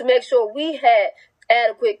shoes to make sure we had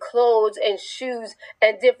adequate clothes and shoes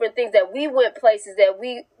and different things, that we went places that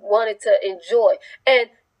we wanted to enjoy. And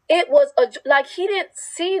it was like, he didn't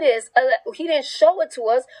see this. He didn't show it to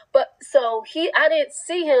us. But so I didn't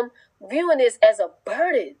see him viewing this as a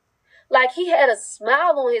burden. Like, he had a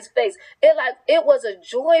smile on his face. It was a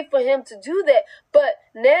joy for him to do that. But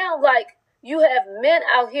now, like, you have men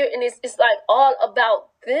out here, and it's like all about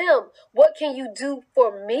them. What can you do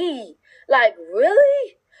for me? Like,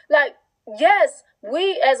 really? Like, yes,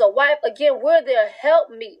 we as a wife, again, we're there, help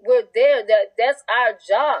me. We're there. That's our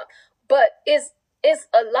job. But it's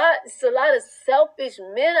a lot of selfish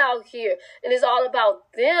men out here, and it's all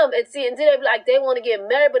about them. And then they be like, they want to get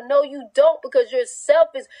married, but no, you don't, because you're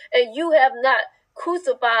selfish and you have not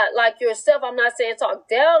crucified like yourself. I'm not saying talk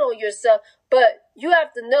down on yourself, but you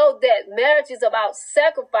have to know that marriage is about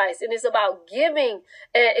sacrifice, and it's about giving,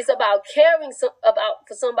 and it's about caring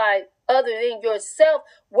for somebody other than yourself,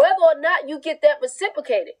 whether or not you get that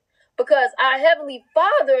reciprocated. Because our Heavenly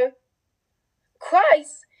Father,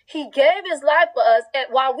 Christ, he gave his life for us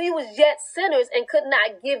while we was yet sinners and could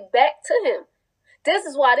not give back to him. This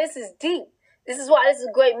is why this is deep. This is why this is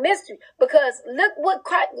a great mystery. Because look what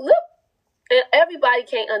Christ, and everybody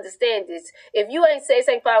can't understand this. If you ain't saved,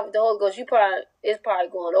 sanctified with the Holy Ghost, it's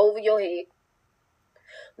probably going over your head.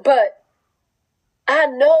 But I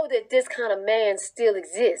know that this kind of man still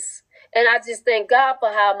exists. And I just thank God for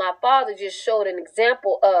how my father just showed an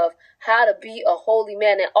example of how to be a holy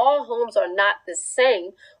man. And all homes are not the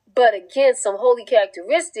same. But again, some holy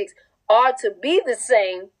characteristics are to be the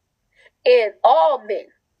same in all men.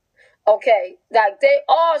 Okay? Like, they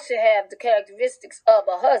all should have the characteristics of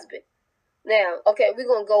a husband. Now, okay, we're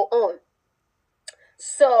going to go on.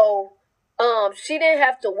 So, she didn't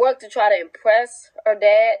have to work to try to impress her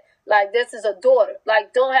dad. Like, this is a daughter.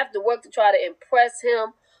 Like, don't have to work to try to impress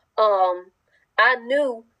him. I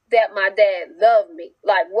knew that my dad loved me.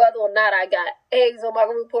 Like, whether or not I got A's on my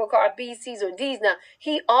report card, B's, C's, or D's. Now,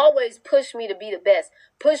 he always pushed me to be the best,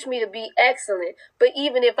 pushed me to be excellent. But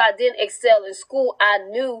even if I didn't excel in school, I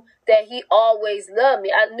knew that he always loved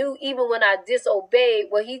me. I knew even when I disobeyed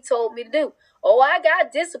what he told me to do. Oh, I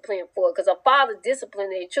got disciplined for it, because a father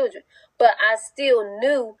disciplined their children. But I still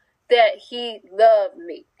knew that he loved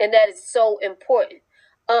me. And that is so important.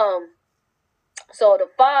 So the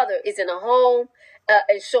father is in a home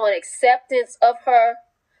and showing acceptance of her.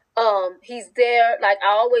 He's there. Like,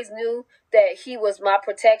 I always knew that he was my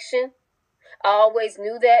protection. I always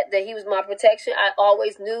knew that he was my protection. I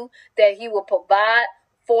always knew that he would provide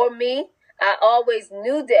for me. I always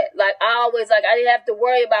knew that. I didn't have to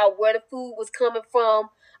worry about where the food was coming from.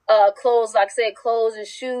 Clothes, like I said, clothes and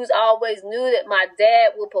shoes. I always knew that my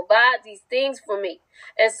dad would provide these things for me.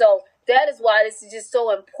 And so that is why this is just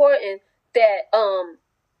so important that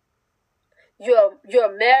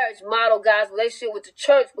your marriage model God's relationship with the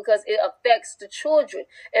church, because it affects the children.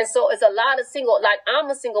 And so it's a lot of I'm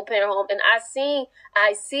a single parent home, and I see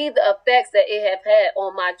the effects that it have had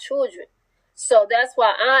on my children. So that's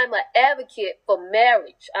why I'm an advocate for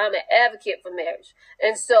marriage.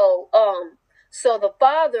 And so so the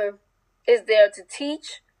father is there to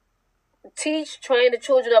teach, train the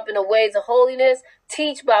children up in the ways of holiness,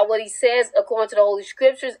 teach by what he says according to the Holy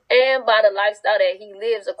Scriptures, and by the lifestyle that he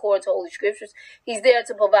lives according to Holy Scriptures. He's there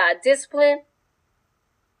to provide discipline.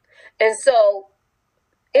 And so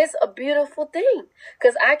it's a beautiful thing,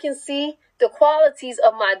 because I can see the qualities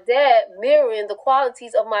of my dad mirroring the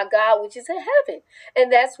qualities of my God, which is in heaven.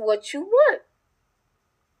 And that's what you want.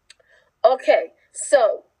 Okay,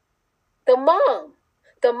 so the mom.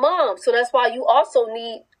 So that's why you also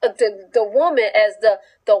need the woman as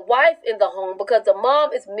the wife in the home, because the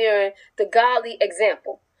mom is mirroring the godly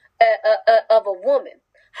example of a woman.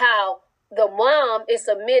 How the mom is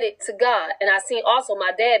submitted to God. And I seen also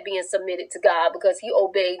my dad being submitted to God because he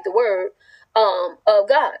obeyed the word of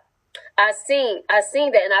God. I seen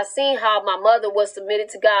that, and I seen how my mother was submitted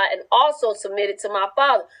to God and also submitted to my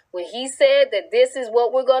father. When he said that this is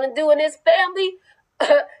what we're going to do in this family,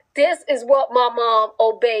 this is what my mom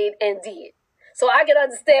obeyed and did. So I can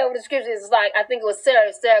understand what the scriptures is like. I think it was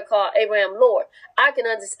Sarah called Abraham Lord. I can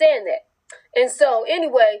understand that. And so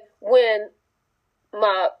anyway, when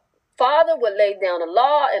my father would lay down the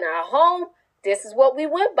law in our home, this is what we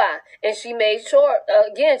went by. And she made sure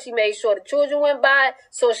the children went by.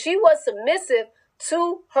 So she was submissive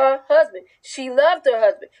to her husband. She loved her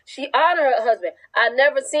husband. She honored her husband. I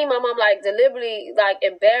never seen my mom deliberately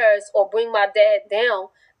embarrass or bring my dad down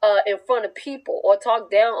in front of people or talk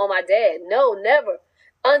down on my dad. No, never.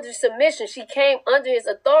 Under submission, she came under his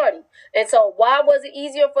authority. And so why was it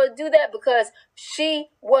easier for her to do that? Because she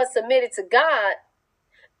was submitted to God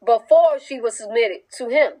before she was submitted to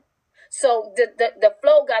him. So the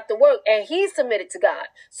flow got to work, and he submitted to God.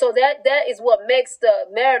 So that is what makes the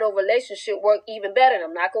marital relationship work even better. And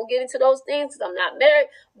I'm not going to get into those things because I'm not married,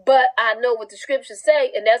 but I know what the scriptures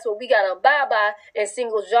say, and that's what we got to abide by. And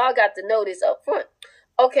singles, y'all got to know this up front.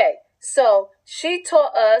 Okay, so she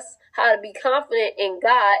taught us how to be confident in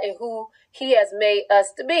God and who he has made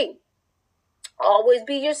us to be. Always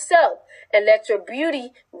be yourself and let your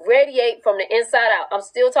beauty radiate from the inside out. I'm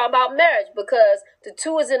still talking about marriage because the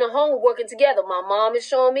two is in the home working together. My mom is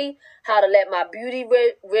showing me how to let my beauty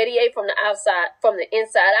radiate from the outside, from the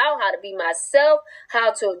inside out, how to be myself,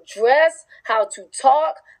 how to dress, how to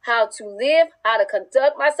talk, how to live, how to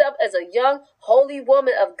conduct myself as a young, holy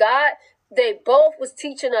woman of God. They both was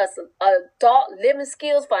teaching us adult living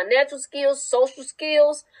skills, financial skills, social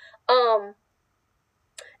skills,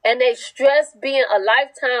 and they stress being a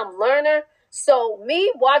lifetime learner. So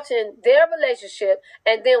me watching their relationship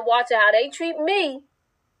and then watching how they treat me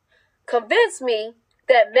convinced me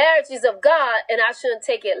that marriage is of God and I shouldn't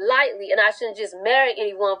take it lightly, and I shouldn't just marry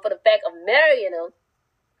anyone for the fact of marrying them,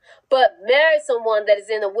 but marry someone that is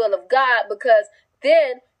in the will of God, because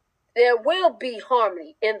then there will be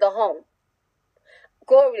harmony in the home.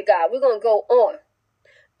 Glory to God. We're going to go on.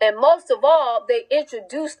 And most of all, they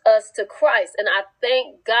introduced us to Christ. And I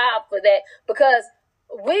thank God for that, because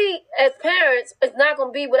we as parents is not going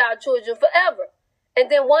to be with our children forever. And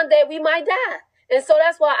then one day we might die. And so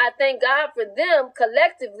that's why I thank God for them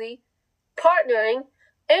collectively partnering,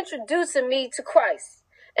 introducing me to Christ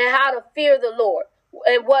and how to fear the Lord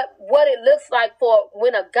and what it looks like for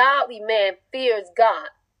when a godly man fears God.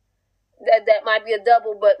 That might be a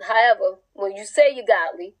double, but however, when you say you're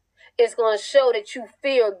godly, it's going to show that you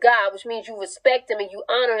fear God, which means you respect him and you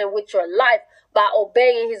honor him with your life by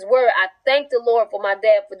obeying his word. I thank the Lord for my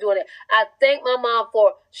dad for doing it. I thank my mom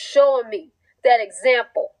for showing me that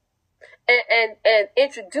example and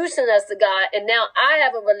introducing us to God. And now I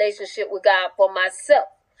have a relationship with God for myself.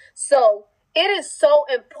 So it is so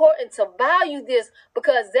important to value this,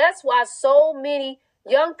 because that's why so many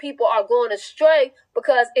young people are going astray,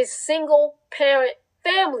 because it's single parent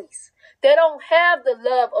families. They don't have the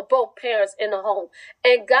love of both parents in the home.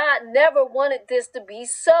 And God never wanted this to be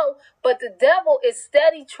so. But the devil is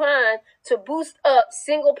steady trying to boost up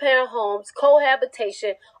single parent homes,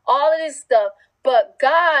 cohabitation, all of this stuff. But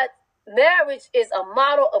God, marriage is a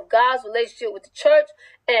model of God's relationship with the church.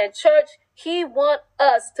 And church, he wants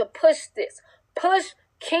us to push this. Push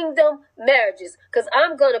kingdom marriages, because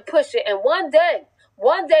I'm going to push it. And one day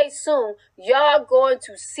soon, y'all going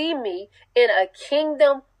to see me in a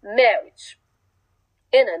kingdom marriage.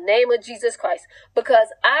 In the name of Jesus Christ.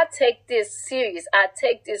 Because I take this serious. I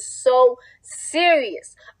take this so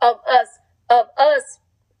serious of us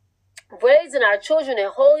raising our children in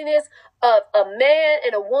holiness, of a man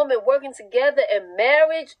and a woman working together in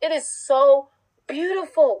marriage. It is so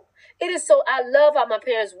beautiful. I love how my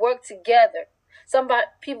parents work together.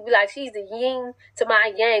 People be like, she's the yin to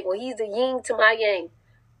my yang, or he's the yin to my yang.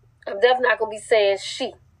 I'm definitely not going to be saying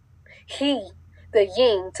he, the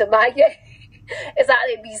yin to my yang. It's how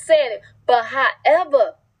they be saying it. But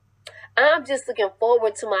however, I'm just looking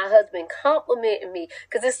forward to my husband complimenting me,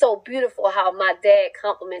 because it's so beautiful how my dad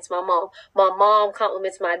compliments my mom. My mom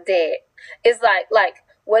compliments my dad. It's like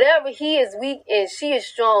whatever he is weak in, she is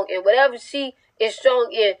strong in. Whatever she is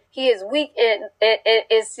strong in, he is weak in. And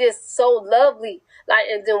it's just so lovely. Like,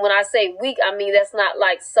 and then when I say weak, I mean that's not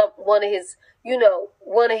like one of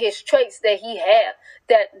his traits that he have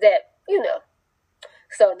that.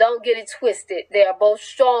 So don't get it twisted. They are both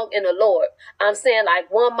strong in the Lord. I'm saying,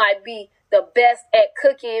 like, one might be the best at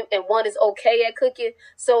cooking and one is okay at cooking.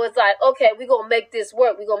 So it's like, okay, we're going to make this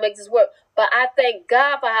work. But I thank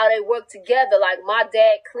God for how they work together. Like, my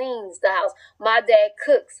dad cleans the house. My dad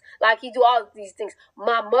cooks. Like, he do all of these things.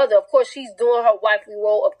 My mother, of course, she's doing her wifely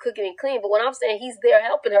role of cooking and cleaning. But when I'm saying he's there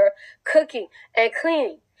helping her cooking and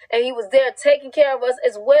cleaning, and he was there taking care of us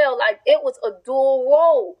as well. Like, it was a dual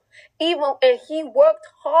role. And he worked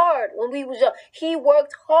hard when we was young. He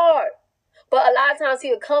worked hard. But a lot of times he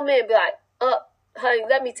would come in and be like, honey,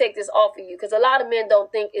 let me take this off of you. Because a lot of men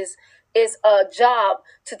don't think it's a job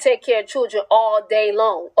to take care of children all day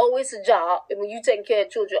long. Oh, it's a job. And when you taking care of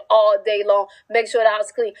children all day long, make sure the house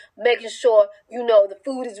is clean, making sure, the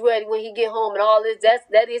food is ready when he get home and all this,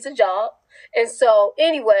 that is a job. And so,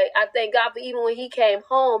 anyway, I thank God for even when he came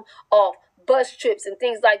home off bus trips and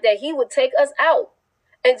things like that, he would take us out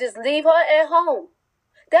and just leave her at home.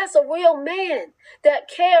 That's a real man that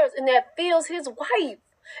cares and that feels his wife.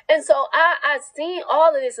 And so I've seen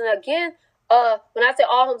all of this. And again, when I say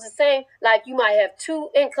all homes the same, like you might have two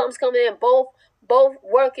incomes coming in, both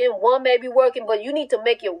working, one may be working, but you need to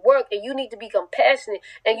make it work, and you need to be compassionate,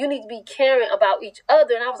 and you need to be caring about each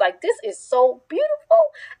other. And I was like, this is so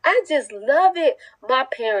beautiful. I just love it. My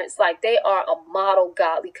parents, like, they are a model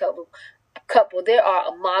godly couple. They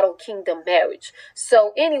are a model kingdom marriage.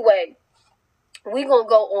 So anyway, we're going to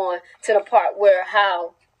go on to the part where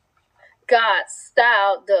how God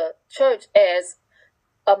styled the church as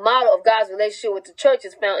a model of God's relationship with the church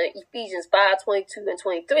is found in Ephesians 5:22 and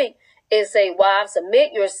 23. It say, wives,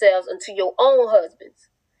 submit yourselves unto your own husbands.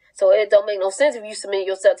 So it don't make no sense if you submit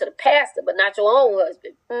yourself to the pastor, but not your own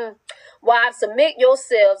husband. Wives, submit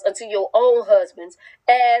yourselves unto your own husbands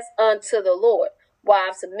as unto the Lord.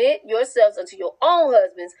 Wives, submit yourselves unto your own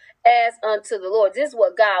husbands as unto the Lord. This is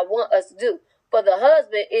what God wants us to do. For the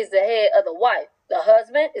husband is the head of the wife. The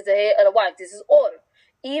husband is the head of the wife. This is order.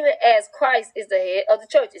 Even as Christ is the head of the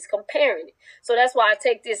church. It's comparing it. So that's why I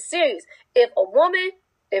take this serious. If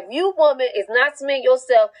you woman is not submitting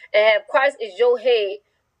yourself and have Christ as your head,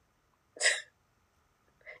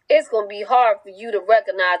 it's going to be hard for you to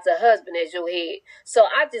recognize the husband as your head. So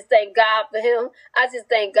I just thank God for him. I just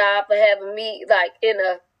thank God for having me like in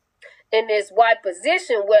this wife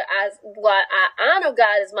position where I honor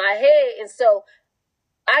God as my head. And so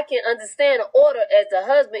I can understand the order as the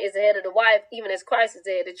husband is the head of the wife, even as Christ is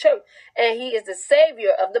the head of the church. And he is the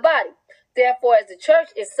savior of the body. Therefore, as the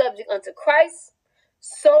church is subject unto Christ,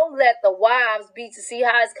 so let the wives be. To see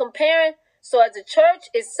how it's comparing. So as the church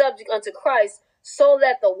is subject unto Christ, so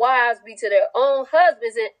let the wives be to their own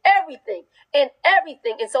husbands in everything.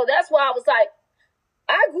 And so that's why I was like,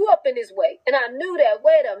 I grew up in this way. And I knew that,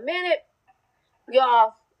 wait a minute.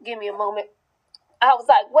 Y'all, give me a moment. I was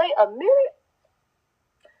like, wait a minute.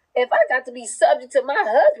 If I got to be subject to my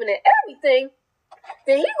husband and everything,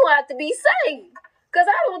 then he gonna have to be saved. Because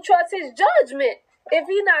I don't trust his judgment. If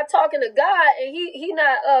he not talking to God and he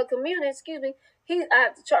not communing, I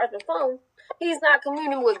have to charge my phone. He's not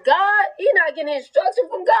communing with God. He not getting instruction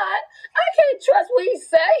from God. I can't trust what he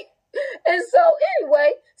say. And so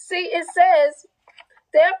anyway, see, it says,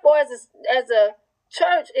 therefore, as a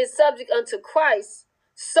church is subject unto Christ,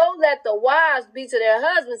 so let the wives be to their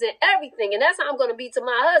husbands in everything. And that's how I'm going to be to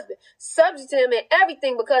my husband. Subject to him in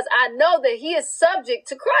everything, because I know that he is subject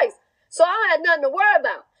to Christ. So I had nothing to worry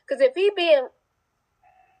about. Because if he being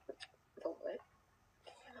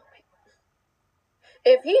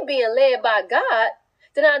led by God,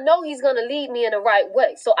 then I know he's going to lead me in the right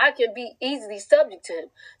way. So I can be easily subject to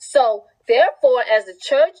him. So therefore, as the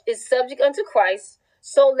church is subject unto Christ,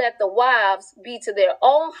 so let the wives be to their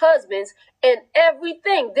own husbands in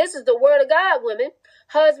everything. This is the word of God, women.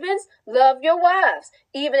 Husbands, love your wives,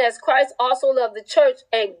 even as Christ also loved the church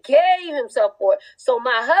and gave himself for it. So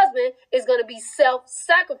my husband is going to be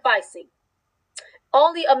self-sacrificing.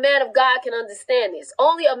 Only a man of God can understand this.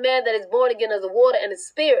 Only a man that is born again of the water and the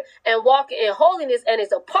spirit and walking in holiness and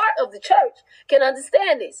is a part of the church can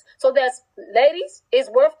understand this. So that's, ladies, it's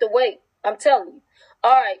worth the wait. I'm telling you.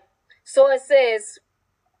 All right. So it says,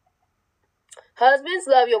 husbands,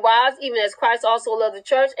 love your wives, even as Christ also loved the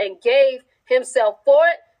church and gave himself for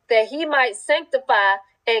it, that he might sanctify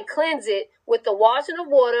and cleanse it with the washing of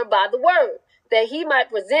water by the word, that he might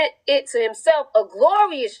present it to himself a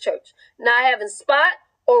glorious church, not having spot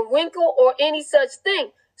or wrinkle or any such thing.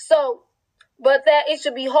 So, but that it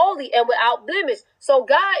should be holy and without blemish. So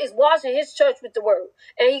God is washing his church with the word.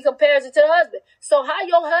 And he compares it to the husband. So how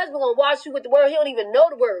your husband gonna wash you with the word? He don't even know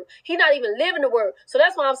the word. He not even living the word. So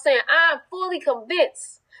that's why I'm saying I'm fully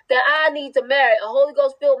convinced that I need to marry a Holy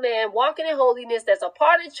Ghost filled man walking in holiness that's a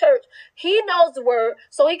part of the church. He knows the word,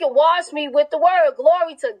 so he can wash me with the word.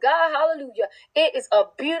 Glory to God. Hallelujah. It is a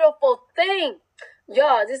beautiful thing.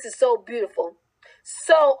 Y'all, this is so beautiful.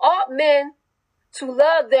 So ought men to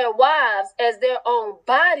love their wives as their own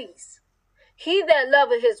bodies. He that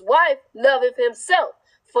loveth his wife loveth himself.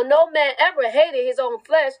 For no man ever hated his own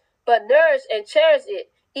flesh, but nourished and cherished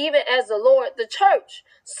it, even as the Lord the church.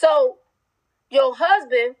 So your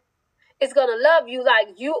husband is going to love you like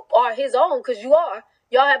you are his own, because you are.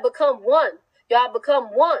 Y'all have become one. Y'all have become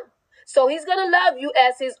one. So he's going to love you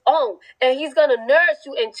as his own, and he's going to nourish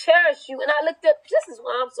you and cherish you. And I looked up, this is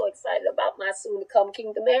why I'm so excited about my soon-to-come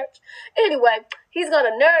kingdom marriage. Anyway, he's going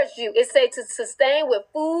to nourish you. It says to sustain with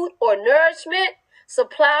food or nourishment,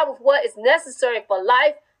 supply with what is necessary for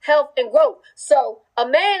life, health, and growth. So a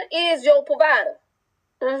man is your provider.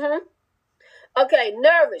 Okay,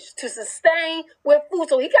 nourish, to sustain with food.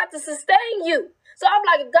 So he got to sustain you. So I'm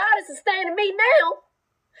like, if God is sustaining me now,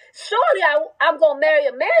 surely I'm going to marry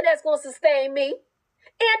a man that's going to sustain me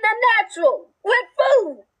in the natural with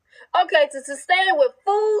food. Okay, to sustain with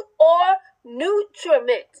food or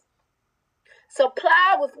nutriment.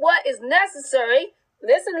 Supply with what is necessary.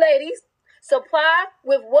 Listen, ladies. Supply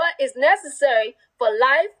with what is necessary for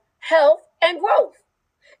life, health, and growth.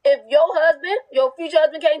 If your husband, your future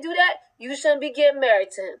husband can't do that, you shouldn't be getting married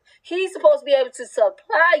to him. He's supposed to be able to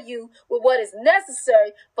supply you with what is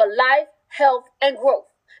necessary for life, health, and growth.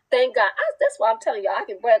 Thank God. That's why I'm telling y'all, I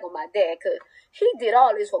can brag on my dad, because he did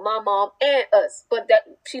all this for my mom and us. But that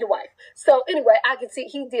she the wife. So anyway, I can see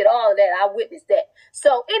he did all of that. I witnessed that.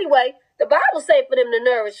 So anyway, the Bible say for them to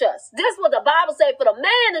nourish us. This is what the Bible say for the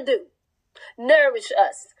man to do. Nourish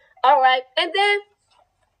us. All right. And then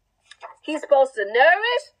he's supposed to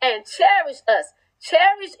nourish and cherish us.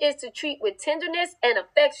 Cherish is to treat with tenderness and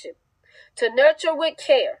affection, to nurture with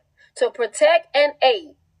care, to protect and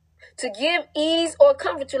aid, to give ease or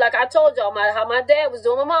comfort to, like I told y'all how my dad was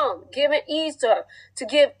doing my mom, giving ease to her, to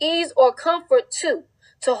give ease or comfort to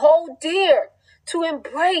hold dear, to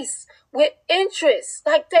embrace with interest.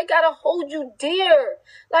 Like they gotta hold you dear.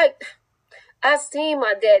 Like I seen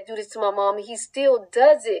my dad do this to my mom, and he still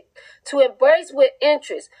does it. To embrace with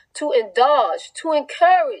interest, to indulge, to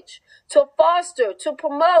encourage, to foster, to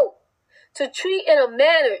promote, to treat in a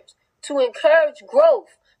manner to encourage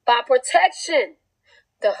growth by protection.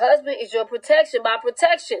 The husband is your protection by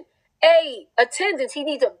protection. Aid, attendance, he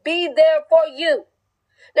needs to be there for you.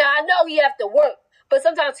 Now, I know he have to work, but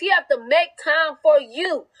sometimes he have to make time for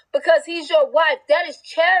you because he's your wife. That is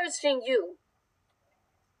cherishing you.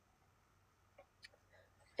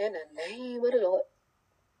 In the name of the Lord.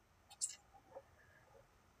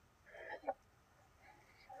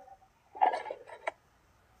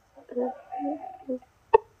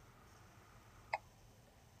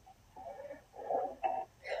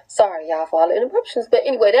 Sorry, y'all, for all the interruptions. But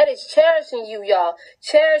anyway, that is cherishing you, y'all.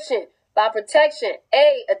 Cherishing by protection,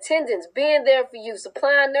 aid, attendance, being there for you,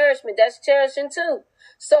 supplying nourishment. That's cherishing too.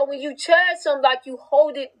 So when you cherish something, like you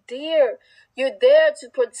hold it dear, you're there to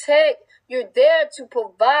protect. You're there to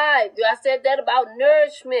provide. I said that about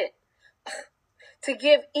nourishment. To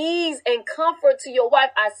give ease and comfort to your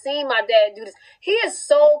wife. I seen my dad do this. He is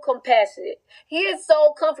so compassionate. He is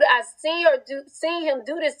so comforted. I seen him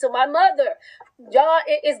do this to my mother. Y'all,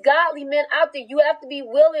 it is godly men out there. You have to be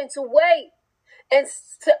willing to wait and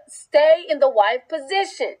stay in the wife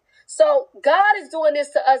position. So God is doing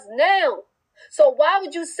this to us now. So why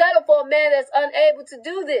would you settle for a man that's unable to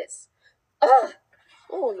do this?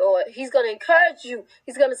 Oh, Lord, he's going to encourage you.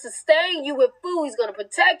 He's going to sustain you with food. He's going to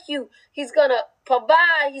protect you. He's going to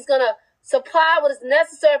provide. He's going to Supply what is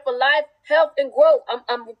necessary for life, health, and growth.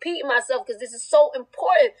 I'm repeating myself because this is so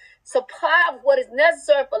important. Supply what is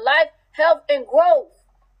necessary for life, health, and growth.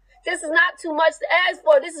 This is not too much to ask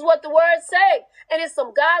for. This is what the word say. And there's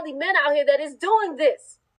some godly men out here that is doing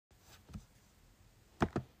this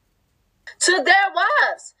to their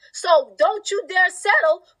wives. So don't you dare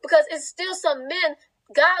settle, because it's still some men,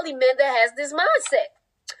 godly men, that has this mindset.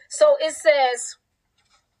 So it says,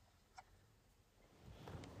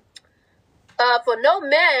 for no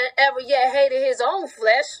man ever yet hated his own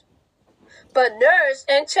flesh, but nourished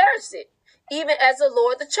and cherished it, even as the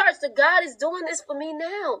Lord the church. The God is doing this for me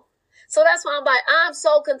now. So that's why I'm like, I'm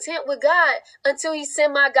so content with God until he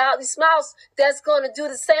send my godly spouse that's going to do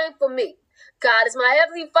the same for me. God is my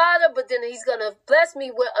heavenly Father, but then he's going to bless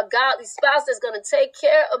me with a godly spouse that's going to take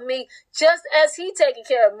care of me just as he taking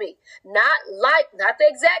care of me. Not the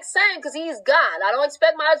exact same, because he's God. I don't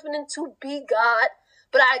expect my husband to be God,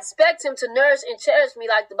 but I expect him to nourish and cherish me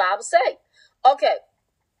like the Bible say. Okay,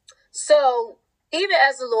 so even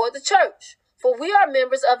as the Lord the church, for we are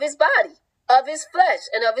members of his body, of his flesh,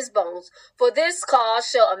 and of his bones. For this cause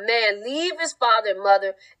shall a man leave his father and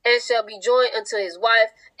mother, and shall be joined unto his wife,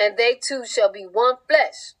 and they two shall be one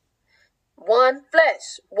flesh. One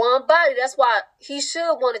flesh, one body. That's why he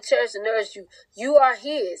should want to cherish and nourish you. You are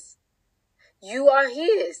his. You are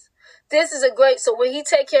his. This is a great, so when he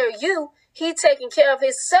take care of you, he taking care of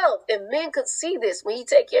himself. And men could see this. When he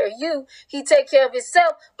take care of you, he take care of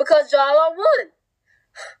himself, because y'all are one.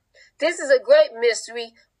 This is a great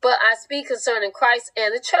mystery, but I speak concerning Christ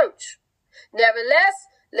and the church. Nevertheless,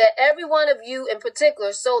 let every one of you in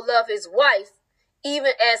particular so love his wife,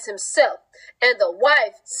 even as himself. And the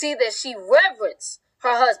wife see that she reverence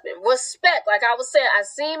her husband. Respect. Like I was saying, I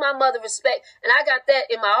seen my mother respect, and I got that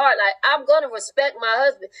in my heart. Like, I'm going to respect my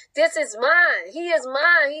husband. This is mine. He is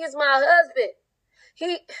mine. He is my husband.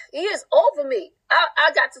 He is over me. I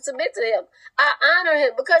got to submit to him. I honor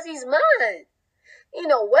him because he's mine. You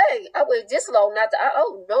know, way. I waited this long not to,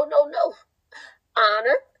 no.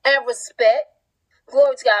 Honor and respect.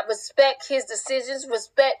 Glory to God. Respect his decisions.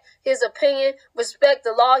 Respect his opinion. Respect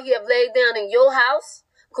the law he have laid down in your house.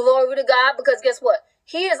 Glory to God. Because guess what?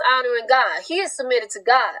 He is honoring God. He is submitted to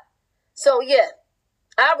God. So yeah,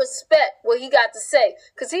 I respect what he got to say,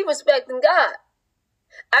 because he respecting God.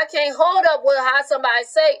 I can't hold up with how somebody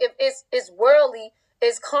say if it's worldly,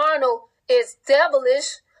 it's carnal, it's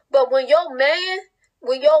devilish. But when your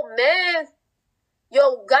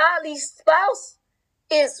godly spouse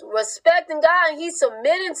is respecting God and he's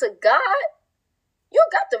submitting to God, you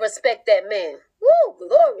got to respect that man. Woo,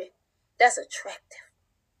 glory. That's attractive,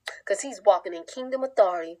 because he's walking in kingdom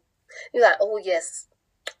authority. You're like, oh yes,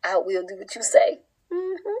 I will do what you say.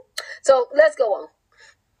 So let's go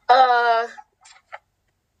on.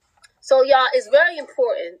 So y'all, it's very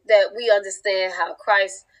important that we understand how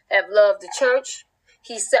Christ have loved the church.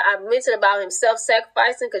 He said, I mentioned about him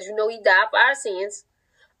self-sacrificing, because you know he died for our sins.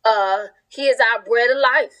 He is our bread of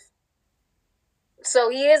life. So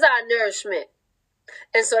he is our nourishment.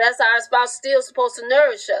 And so that's how our spouse still supposed to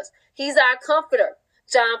nourish us. He's our comforter.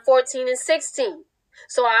 John 14:16.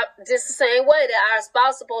 So just the same way that our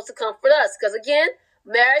spouse is supposed to comfort us. Because again,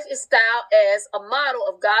 marriage is styled as a model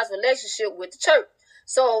of God's relationship with the church.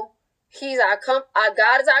 So our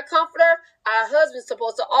God is our comforter. Our husband's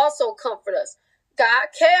supposed to also comfort us. God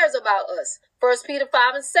cares about us. 1 Peter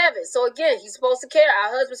 5:7. So again, he's supposed to care.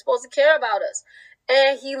 Our husband's supposed to care about us.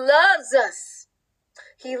 And he loves us.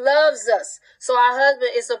 He loves us. So our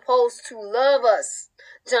husband is supposed to love us.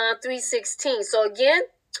 John 3:16. So again,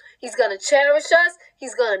 he's going to cherish us.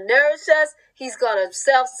 He's going to nourish us. He's going to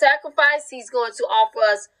self-sacrifice. He's going to offer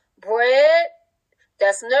us bread.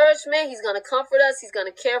 That's nourishment. He's going to comfort us. He's going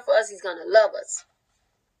to care for us. He's going to love us.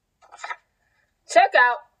 Check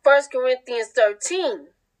out 1 Corinthians 13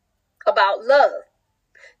 about love.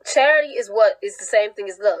 Charity is the same thing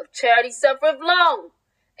as love. Charity suffereth long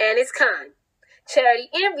and is kind. Charity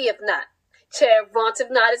envieth not. Charity vaunteth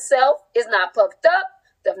not itself, is not puffed up,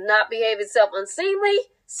 doth not behave itself unseemly,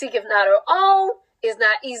 seeketh not her own, is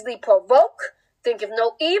not easily provoked, thinketh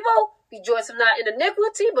no evil, rejoiceth not in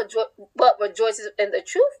iniquity, but rejoiceth in the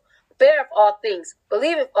truth, beareth all things,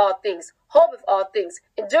 believeth all things, hopeth all things,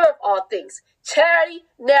 endureth all things. Charity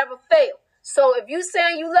never fails. So if you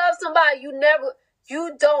say you love somebody,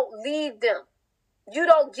 you don't leave them. You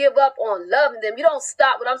don't give up on loving them. You don't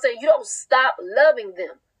stop. What I'm saying, you don't stop loving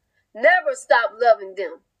them. Never stop loving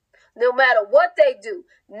them. No matter what they do,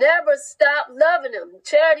 never stop loving them.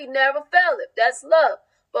 Charity never faileth. That's love.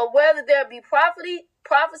 But whether there be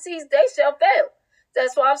prophecies, they shall fail.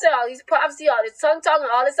 That's why I'm saying all these prophecies, all this tongue talking,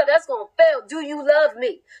 all this stuff, that's going to fail. Do you love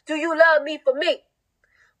me? Do you love me for me?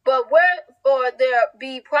 But wherefore there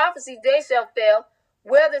be prophecy, they shall fail.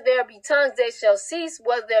 Whether there be tongues, they shall cease.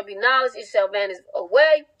 Whether there be knowledge, it shall vanish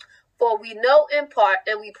away. For we know in part,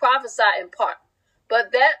 and we prophesy in part.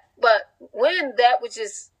 But when that which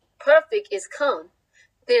is perfect is come,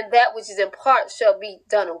 then that which is in part shall be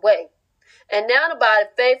done away. And now abide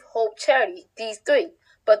faith, hope, charity, these three.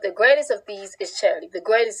 But the greatest of these is charity. The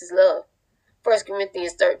greatest is love. 1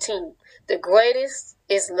 Corinthians 13. The greatest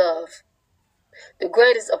is love. The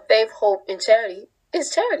greatest of faith, hope, and charity is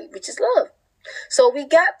charity, which is love. So we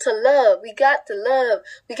got to love. We got to love.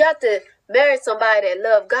 We got to marry somebody that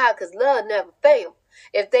love God, because love never fails.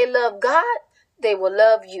 If they love God, they will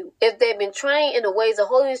love you. If they've been trained in the ways of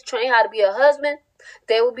holiness, trained how to be a husband,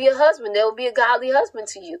 they will be a husband. They will be a godly husband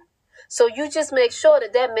to you. So you just make sure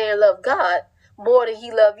that that man love God more than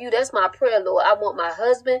he love you. That's my prayer, Lord. I want my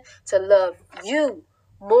husband to love you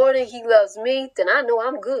more than he loves me. Then I know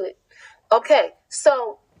I'm good. Okay,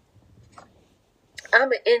 so I'm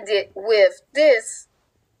going to end it with this.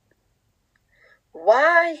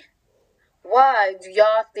 Why do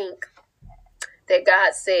y'all think that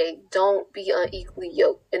God said don't be unequally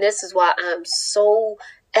yoked? And this is why I'm so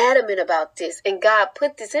adamant about this. And God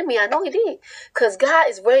put this in me. I know he did. Because God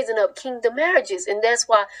is raising up kingdom marriages. And that's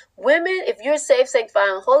why women, if you're saved, sanctified,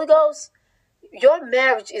 and Holy Ghost, your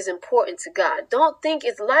marriage is important to God. Don't think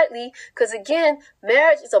it's lightly, because again,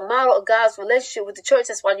 marriage is a model of God's relationship with the church.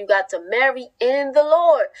 That's why you got to marry in the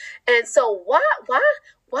Lord. And so why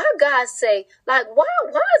God say, like, why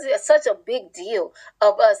is it such a big deal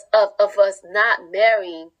of us not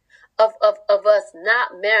marrying, of us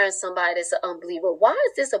not marrying somebody that's an unbeliever? Why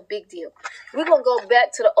is this a big deal? We're gonna go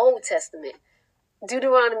back to the Old Testament,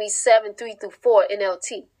 Deuteronomy 7:3-4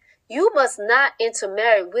 NLT. You must not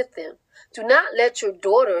intermarry with them. Do not let your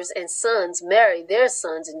daughters and sons marry their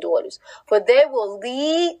sons and daughters, for they will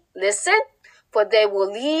lead your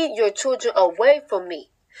children away from me.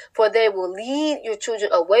 For they will lead your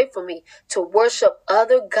children away from me to worship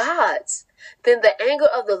other gods. Then the anger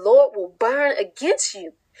of the Lord will burn against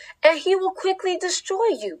you, and he will quickly destroy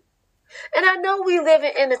you. And I know we live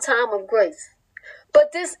in a time of grace,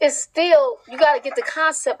 but this is still, you got to get the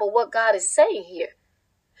concept of what God is saying here.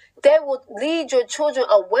 They will lead your children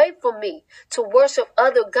away from me to worship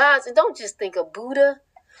other gods. And don't just think of Buddha,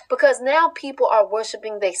 because now people are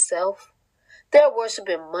worshiping themselves. They're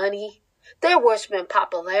worshiping money. They're worshiping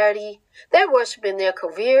popularity. They're worshiping their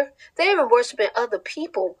career. They're even worshiping other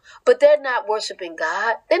people, but they're not worshiping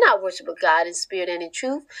God. They're not worshiping God in spirit and in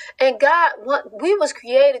truth. And we was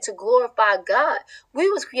created to glorify God.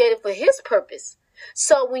 We was created for his purpose.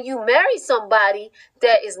 So when you marry somebody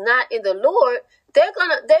that is not in the Lord, they're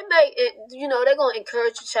gonna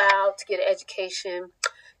encourage your child to get an education,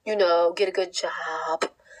 get a good job,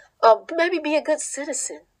 maybe be a good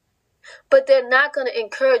citizen. But they're not going to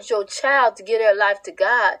encourage your child to give their life to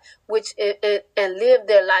God, and live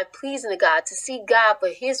their life pleasing to God, to seek God for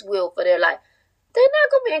his will for their life. They're not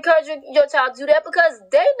going to be encouraging your child to do that, because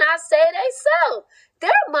they not say they self.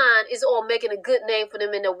 Their mind is on making a good name for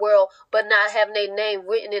them in the world, but not having their name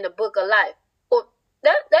written in the book of life. Or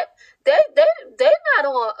they're not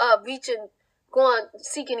on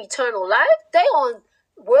seeking eternal life. They on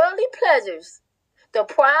worldly pleasures, the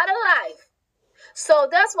pride of life. So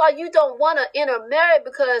that's why you don't want to intermarry,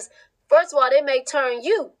 because first of all, they may turn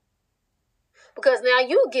you, because now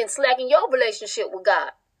you getting slack in your relationship with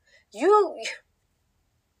God.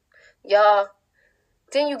 Y'all,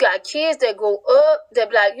 then you got kids that grow up, that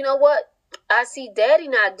be like, you know what? I see daddy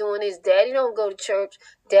not doing this. Daddy don't go to church.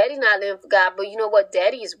 Daddy not living for God. But you know what?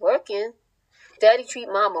 Daddy is working. Daddy treat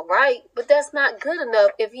mama right. But that's not good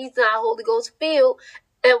enough if he's not Holy Ghost filled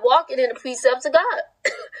and walking in the precepts of God.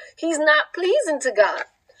 He's not pleasing to God,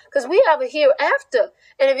 because we have a hereafter.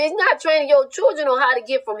 And if he's not training your children on how to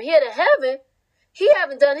get from here to heaven, he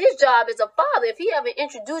haven't done his job as a father. If he haven't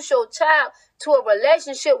introduced your child to a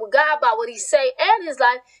relationship with God by what he say and his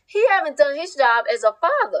life, he haven't done his job as a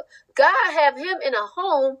father. God have him in a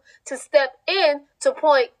home to step in, to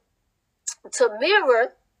point, to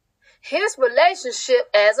mirror his relationship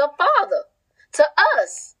as a father to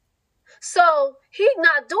us. So he's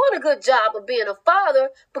not doing a good job of being a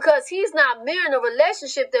father, because he's not mirroring a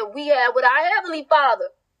relationship that we have with our Heavenly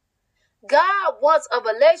Father. God wants a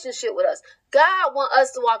relationship with us. God wants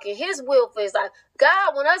us to walk in his will for his life.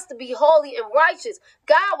 God wants us to be holy and righteous.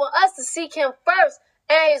 God wants us to seek him first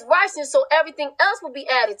and his righteousness, so everything else will be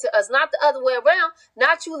added to us, not the other way around.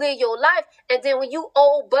 Not you live your life, and then when you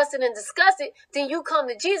old, busted, and disgusted, then you come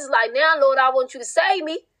to Jesus like, now, Lord, I want you to save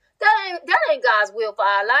me. That ain't God's will for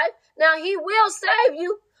our life. Now, he will save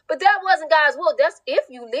you, but that wasn't God's will. That's if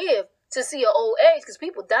you live to see an old age, because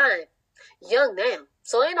people dying. young now.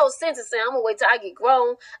 So ain't no sense in saying I'm gonna wait till I get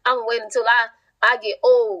grown. I'm gonna wait until I get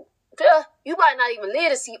old. You might not even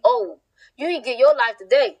live to see old. You need to get your life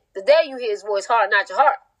today. The day you hear his voice, heart, not your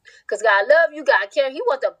heart. Because God love you, God care. He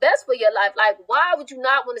want the best for your life. Like, why would you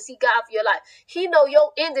not want to see God for your life? He know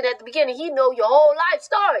your ending at the beginning. He know your whole life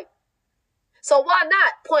story. So why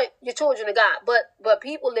not point your children to God? But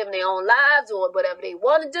people living their own lives or whatever they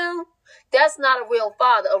want to do, that's not a real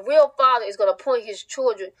father. A real father is going to point his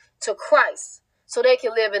children to Christ so they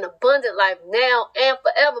can live an abundant life now and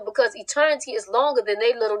forever, because eternity is longer than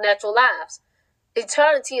their little natural lives.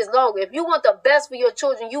 Eternity is longer. If you want the best for your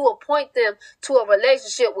children, you will point them to a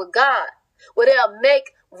relationship with God where they'll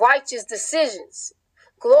make righteous decisions.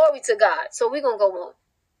 Glory to God. So we're going to go on.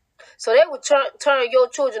 So they would turn your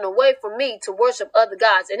children away from me to worship other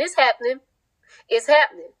gods. And it's happening. It's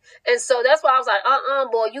happening. And so that's why I was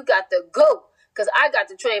like, boy, you got to go. Because I got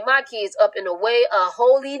to train my kids up in the way of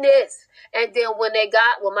holiness. And then when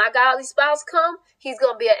my godly spouse come, he's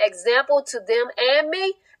going to be an example to them and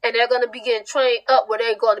me. And they're going to begin trained up where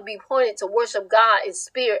they're going to be pointed to worship God in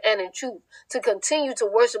spirit and in truth. To continue to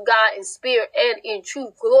worship God in spirit and in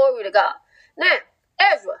truth. Glory to God. Now,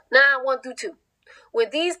 Ezra 9:1-2. When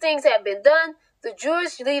these things had been done, the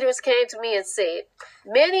Jewish leaders came to me and said,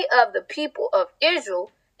 many of the people of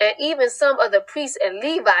Israel and even some of the priests and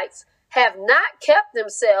Levites have not kept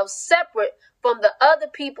themselves separate from the other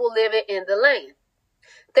people living in the land.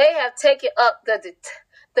 They have taken up the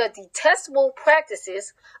detestable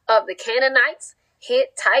practices of the Canaanites,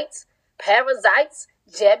 Hittites, Perizzites,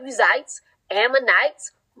 Jebusites,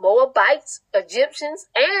 Ammonites, Moabites, Egyptians,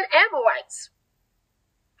 and Amorites.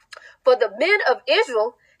 For the men of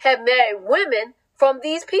Israel have married women from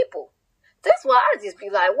these people. That's why I just be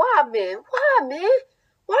like, why, man? Why, man?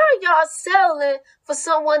 Why are y'all settling for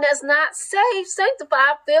someone that's not saved,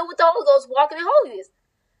 sanctified, filled with the Holy Ghost, walking in holiness?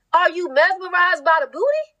 Are you mesmerized by the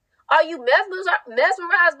booty? Are you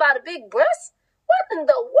mesmerized by the big breasts? What in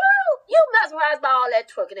the world? You mesmerized by all that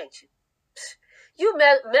twerking, ain't you? You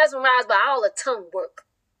mesmerized by all the tongue work.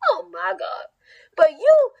 Oh, my God. But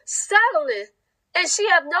you settling, and she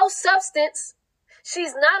have no substance.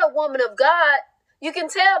 She's not a woman of God. You can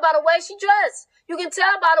tell by the way she dressed. You can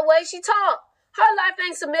tell by the way she talk. Her life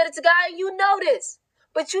ain't submitted to God, and you know this.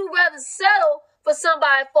 But you rather settle for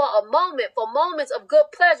somebody for a moment, for moments of good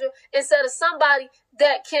pleasure, instead of somebody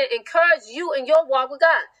that can encourage you in your walk with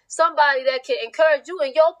God. Somebody that can encourage you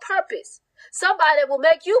in your purpose. Somebody that will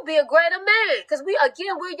make you be a greater man. Because we're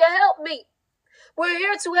your helpmeet. We're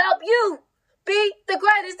here to help you be the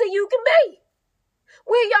greatest that you can be.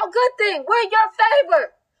 We're your good thing. We're your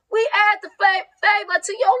favor. We add the favor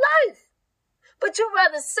to your life. But you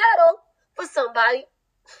rather settle for somebody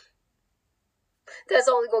that's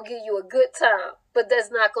only going to give you a good time, but that's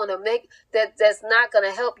not going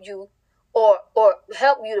to help you or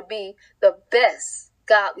help you to be the best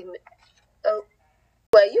godly man.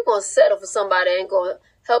 Well, you're going to settle for somebody that ain't going to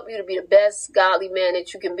help you to be the best godly man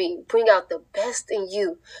that you can be. Bring out the best in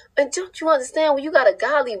you. And don't you understand, when you got a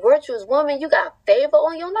godly, virtuous woman, you got favor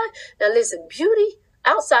on your life? Now listen, beauty,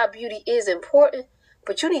 outside beauty is important,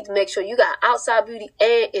 but you need to make sure you got outside beauty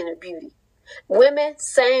and inner beauty. Women,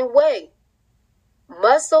 same way.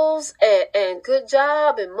 Muscles and good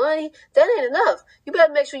job and money, that ain't enough. You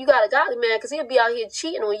better make sure you got a godly man, because he'll be out here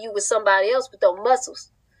cheating on you with somebody else with those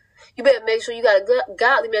muscles. You better make sure you got a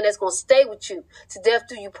godly man that's going to stay with you to death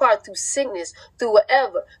do you part, through sickness, through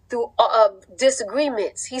whatever, through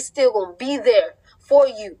disagreements. He's still going to be there for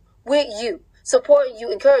you, with you, supporting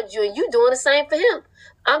you, encouraging you, and you doing the same for him.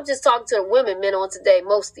 I'm just talking to the women, men on today,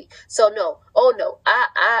 mostly. So no,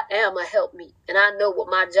 I am a helpmeet, and I know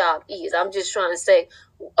what my job is. I'm just trying to say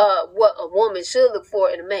what a woman should look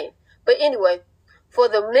for in a man. But anyway, for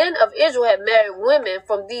the men of Israel have married women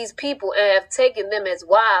from these people and have taken them as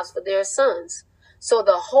wives for their sons. So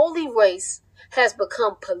the holy race has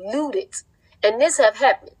become polluted. And this have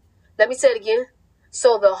happened. Let me say it again.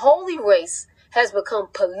 So the holy race has become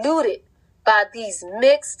polluted by these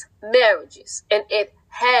mixed marriages. And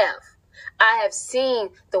I have seen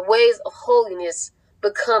the ways of holiness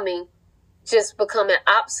becoming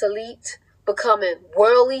obsolete, becoming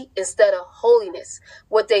worldly instead of holiness.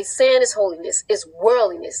 What they saying is holiness is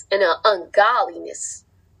worldliness and ungodliness.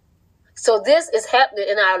 So this is happening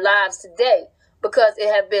in our lives today because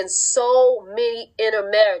it have been so many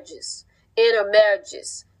intermarrying,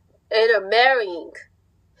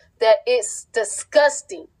 that it's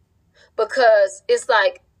disgusting, because it's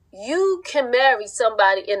like you can marry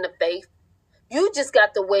somebody in the faith. You just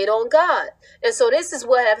got to wait on God. And so this is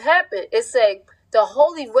what have happened. It's saying the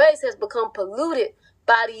holy race has become polluted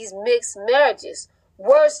by these mixed marriages.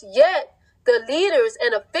 Worse yet, the leaders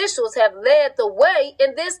and officials have led the way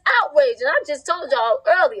in this outrage. And I just told y'all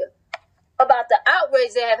earlier about the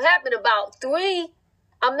outrage that have happened about 3.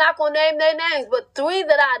 I'm not going to name their names, but 3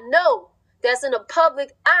 that I know that's in the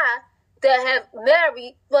public eye that have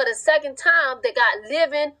married for the second time. They got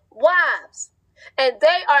living wives. And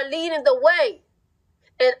they are leading the way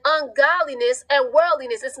in ungodliness and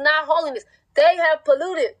worldliness. It's not holiness. They have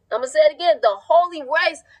polluted. I'm going to say it again. The holy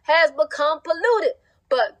race has become polluted.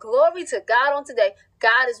 But glory to God on today.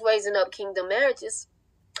 God is raising up kingdom marriages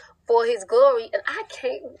for his glory. And I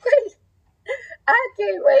can't wait. I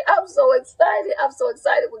can't wait. I'm so excited. I'm so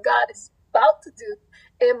excited what God is about to do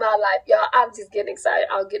in my life, y'all. I'm just getting excited.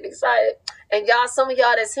 I'm getting excited. And y'all, some of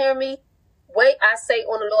y'all that's hearing me, wait, I say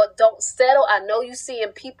on the Lord, don't settle. I know you seeing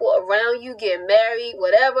people around you getting married,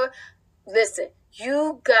 whatever. Listen,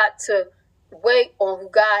 you got to wait on who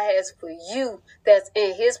God has for you. That's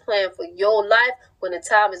in his plan for your life. When the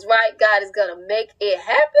time is right, God is going to make it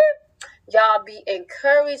happen. Y'all be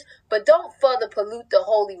encouraged, but don't further pollute the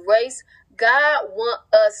holy race. God wants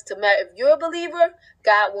us to marry. If you're a believer,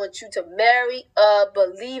 God wants you to marry a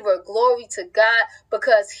believer. Glory to God,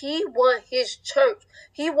 because he wants his church.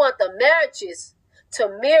 He wants the marriages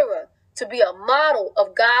to mirror, to be a model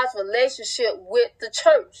of God's relationship with the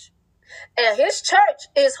church. And his church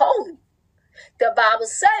is holy. The Bible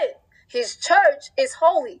said his church is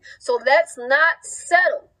holy. So let's not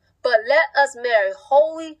settle, but let us marry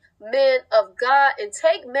holy men of God and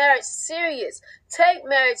take marriage serious. Take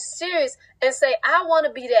marriage serious and say, I want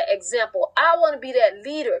to be that example. I want to be that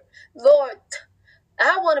leader. Lord,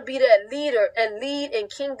 I want to be that leader and lead in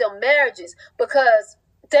kingdom marriages, because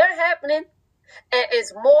they're happening, and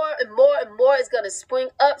it's more and more and more is going to spring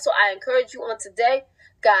up. So I encourage you on today.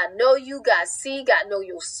 God know you. God see. God know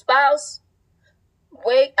your spouse.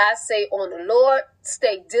 Wait, I say, on the Lord.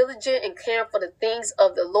 Stay diligent and caring for the things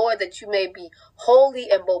of the Lord, that you may be holy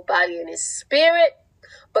in both body and in spirit,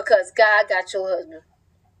 because God got your husband.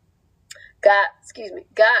 God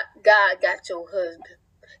got your husband.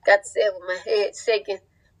 Got to say it with my head shaking,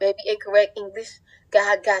 maybe incorrect English.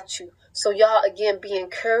 God got you. So y'all, again, be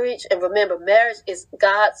encouraged. And remember, marriage is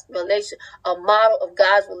God's relation, a model of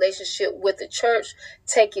God's relationship with the church.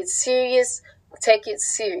 Take it serious. Take it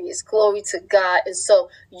serious. Glory to God. And so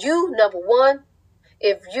you, number one,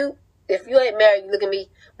 if you ain't married, you look at me.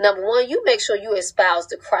 Number one, you make sure you espouse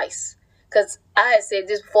to Christ. Because I had said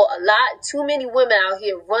this before, too many women out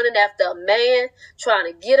here running after a man, trying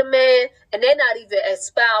to get a man, and they're not even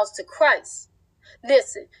espoused to Christ.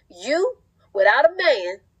 Listen, you, without a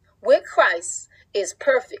man, with Christ, is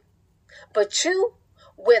perfect. But you,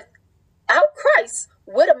 without Christ,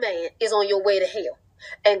 with a man, is on your way to hell.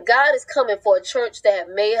 And God is coming for a church that have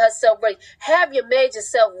made herself ready. Have you made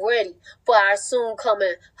yourself ready for our soon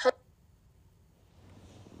coming husband?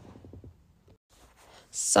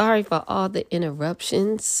 Sorry for all the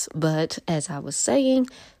interruptions, but as I was saying,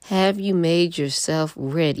 have you made yourself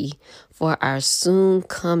ready for our soon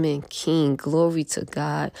coming King? Glory to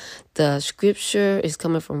God. The scripture is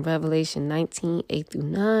coming from Revelation 19,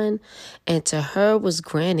 8-9. And to her was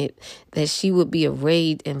granted that she would be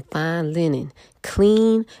arrayed in fine linen,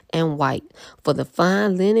 clean and white. For the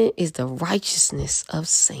fine linen is the righteousness of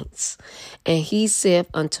saints. And he said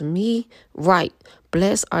unto me, Right,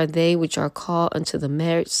 blessed are they which are called unto the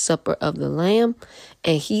marriage supper of the Lamb.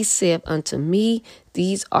 And he said unto me,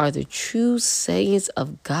 These are the true sayings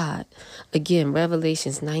of God. Again,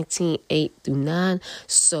 Revelations 19, 8-9.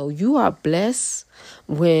 So you are blessed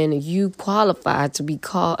when you qualify to be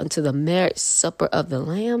called unto the marriage supper of the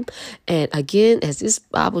Lamb. And again, as this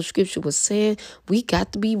Bible scripture was saying, we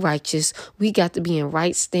got to be righteous. We got to be in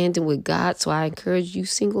right standing with God. So I encourage you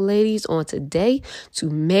single ladies on today to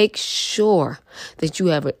make sure that you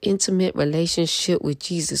have an intimate relationship with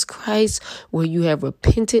Jesus Christ, where you have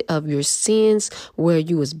repented of your sins, where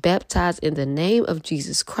you was baptized in the name of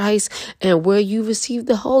Jesus Christ, and where you received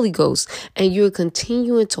the Holy Ghost, and you're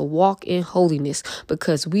continuing to walk in holiness,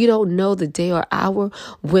 because we don't know the day or hour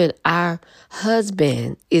when our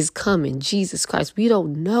husband is coming, Jesus Christ. We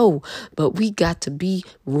don't know, but we got to be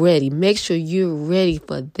ready. Make sure you're ready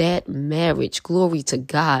for that marriage. Glory to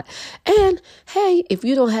God. And hey, if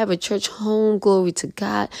you don't have a church home, glory to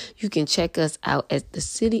God, you can check us out at the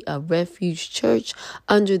City of Refuge Church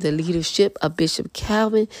under the leadership of Bishop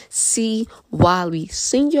Calvin C. Wiley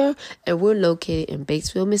Sr. And we're located in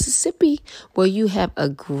Batesville, Mississippi, where you have a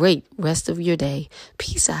great rest of your day.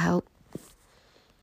 Peace out.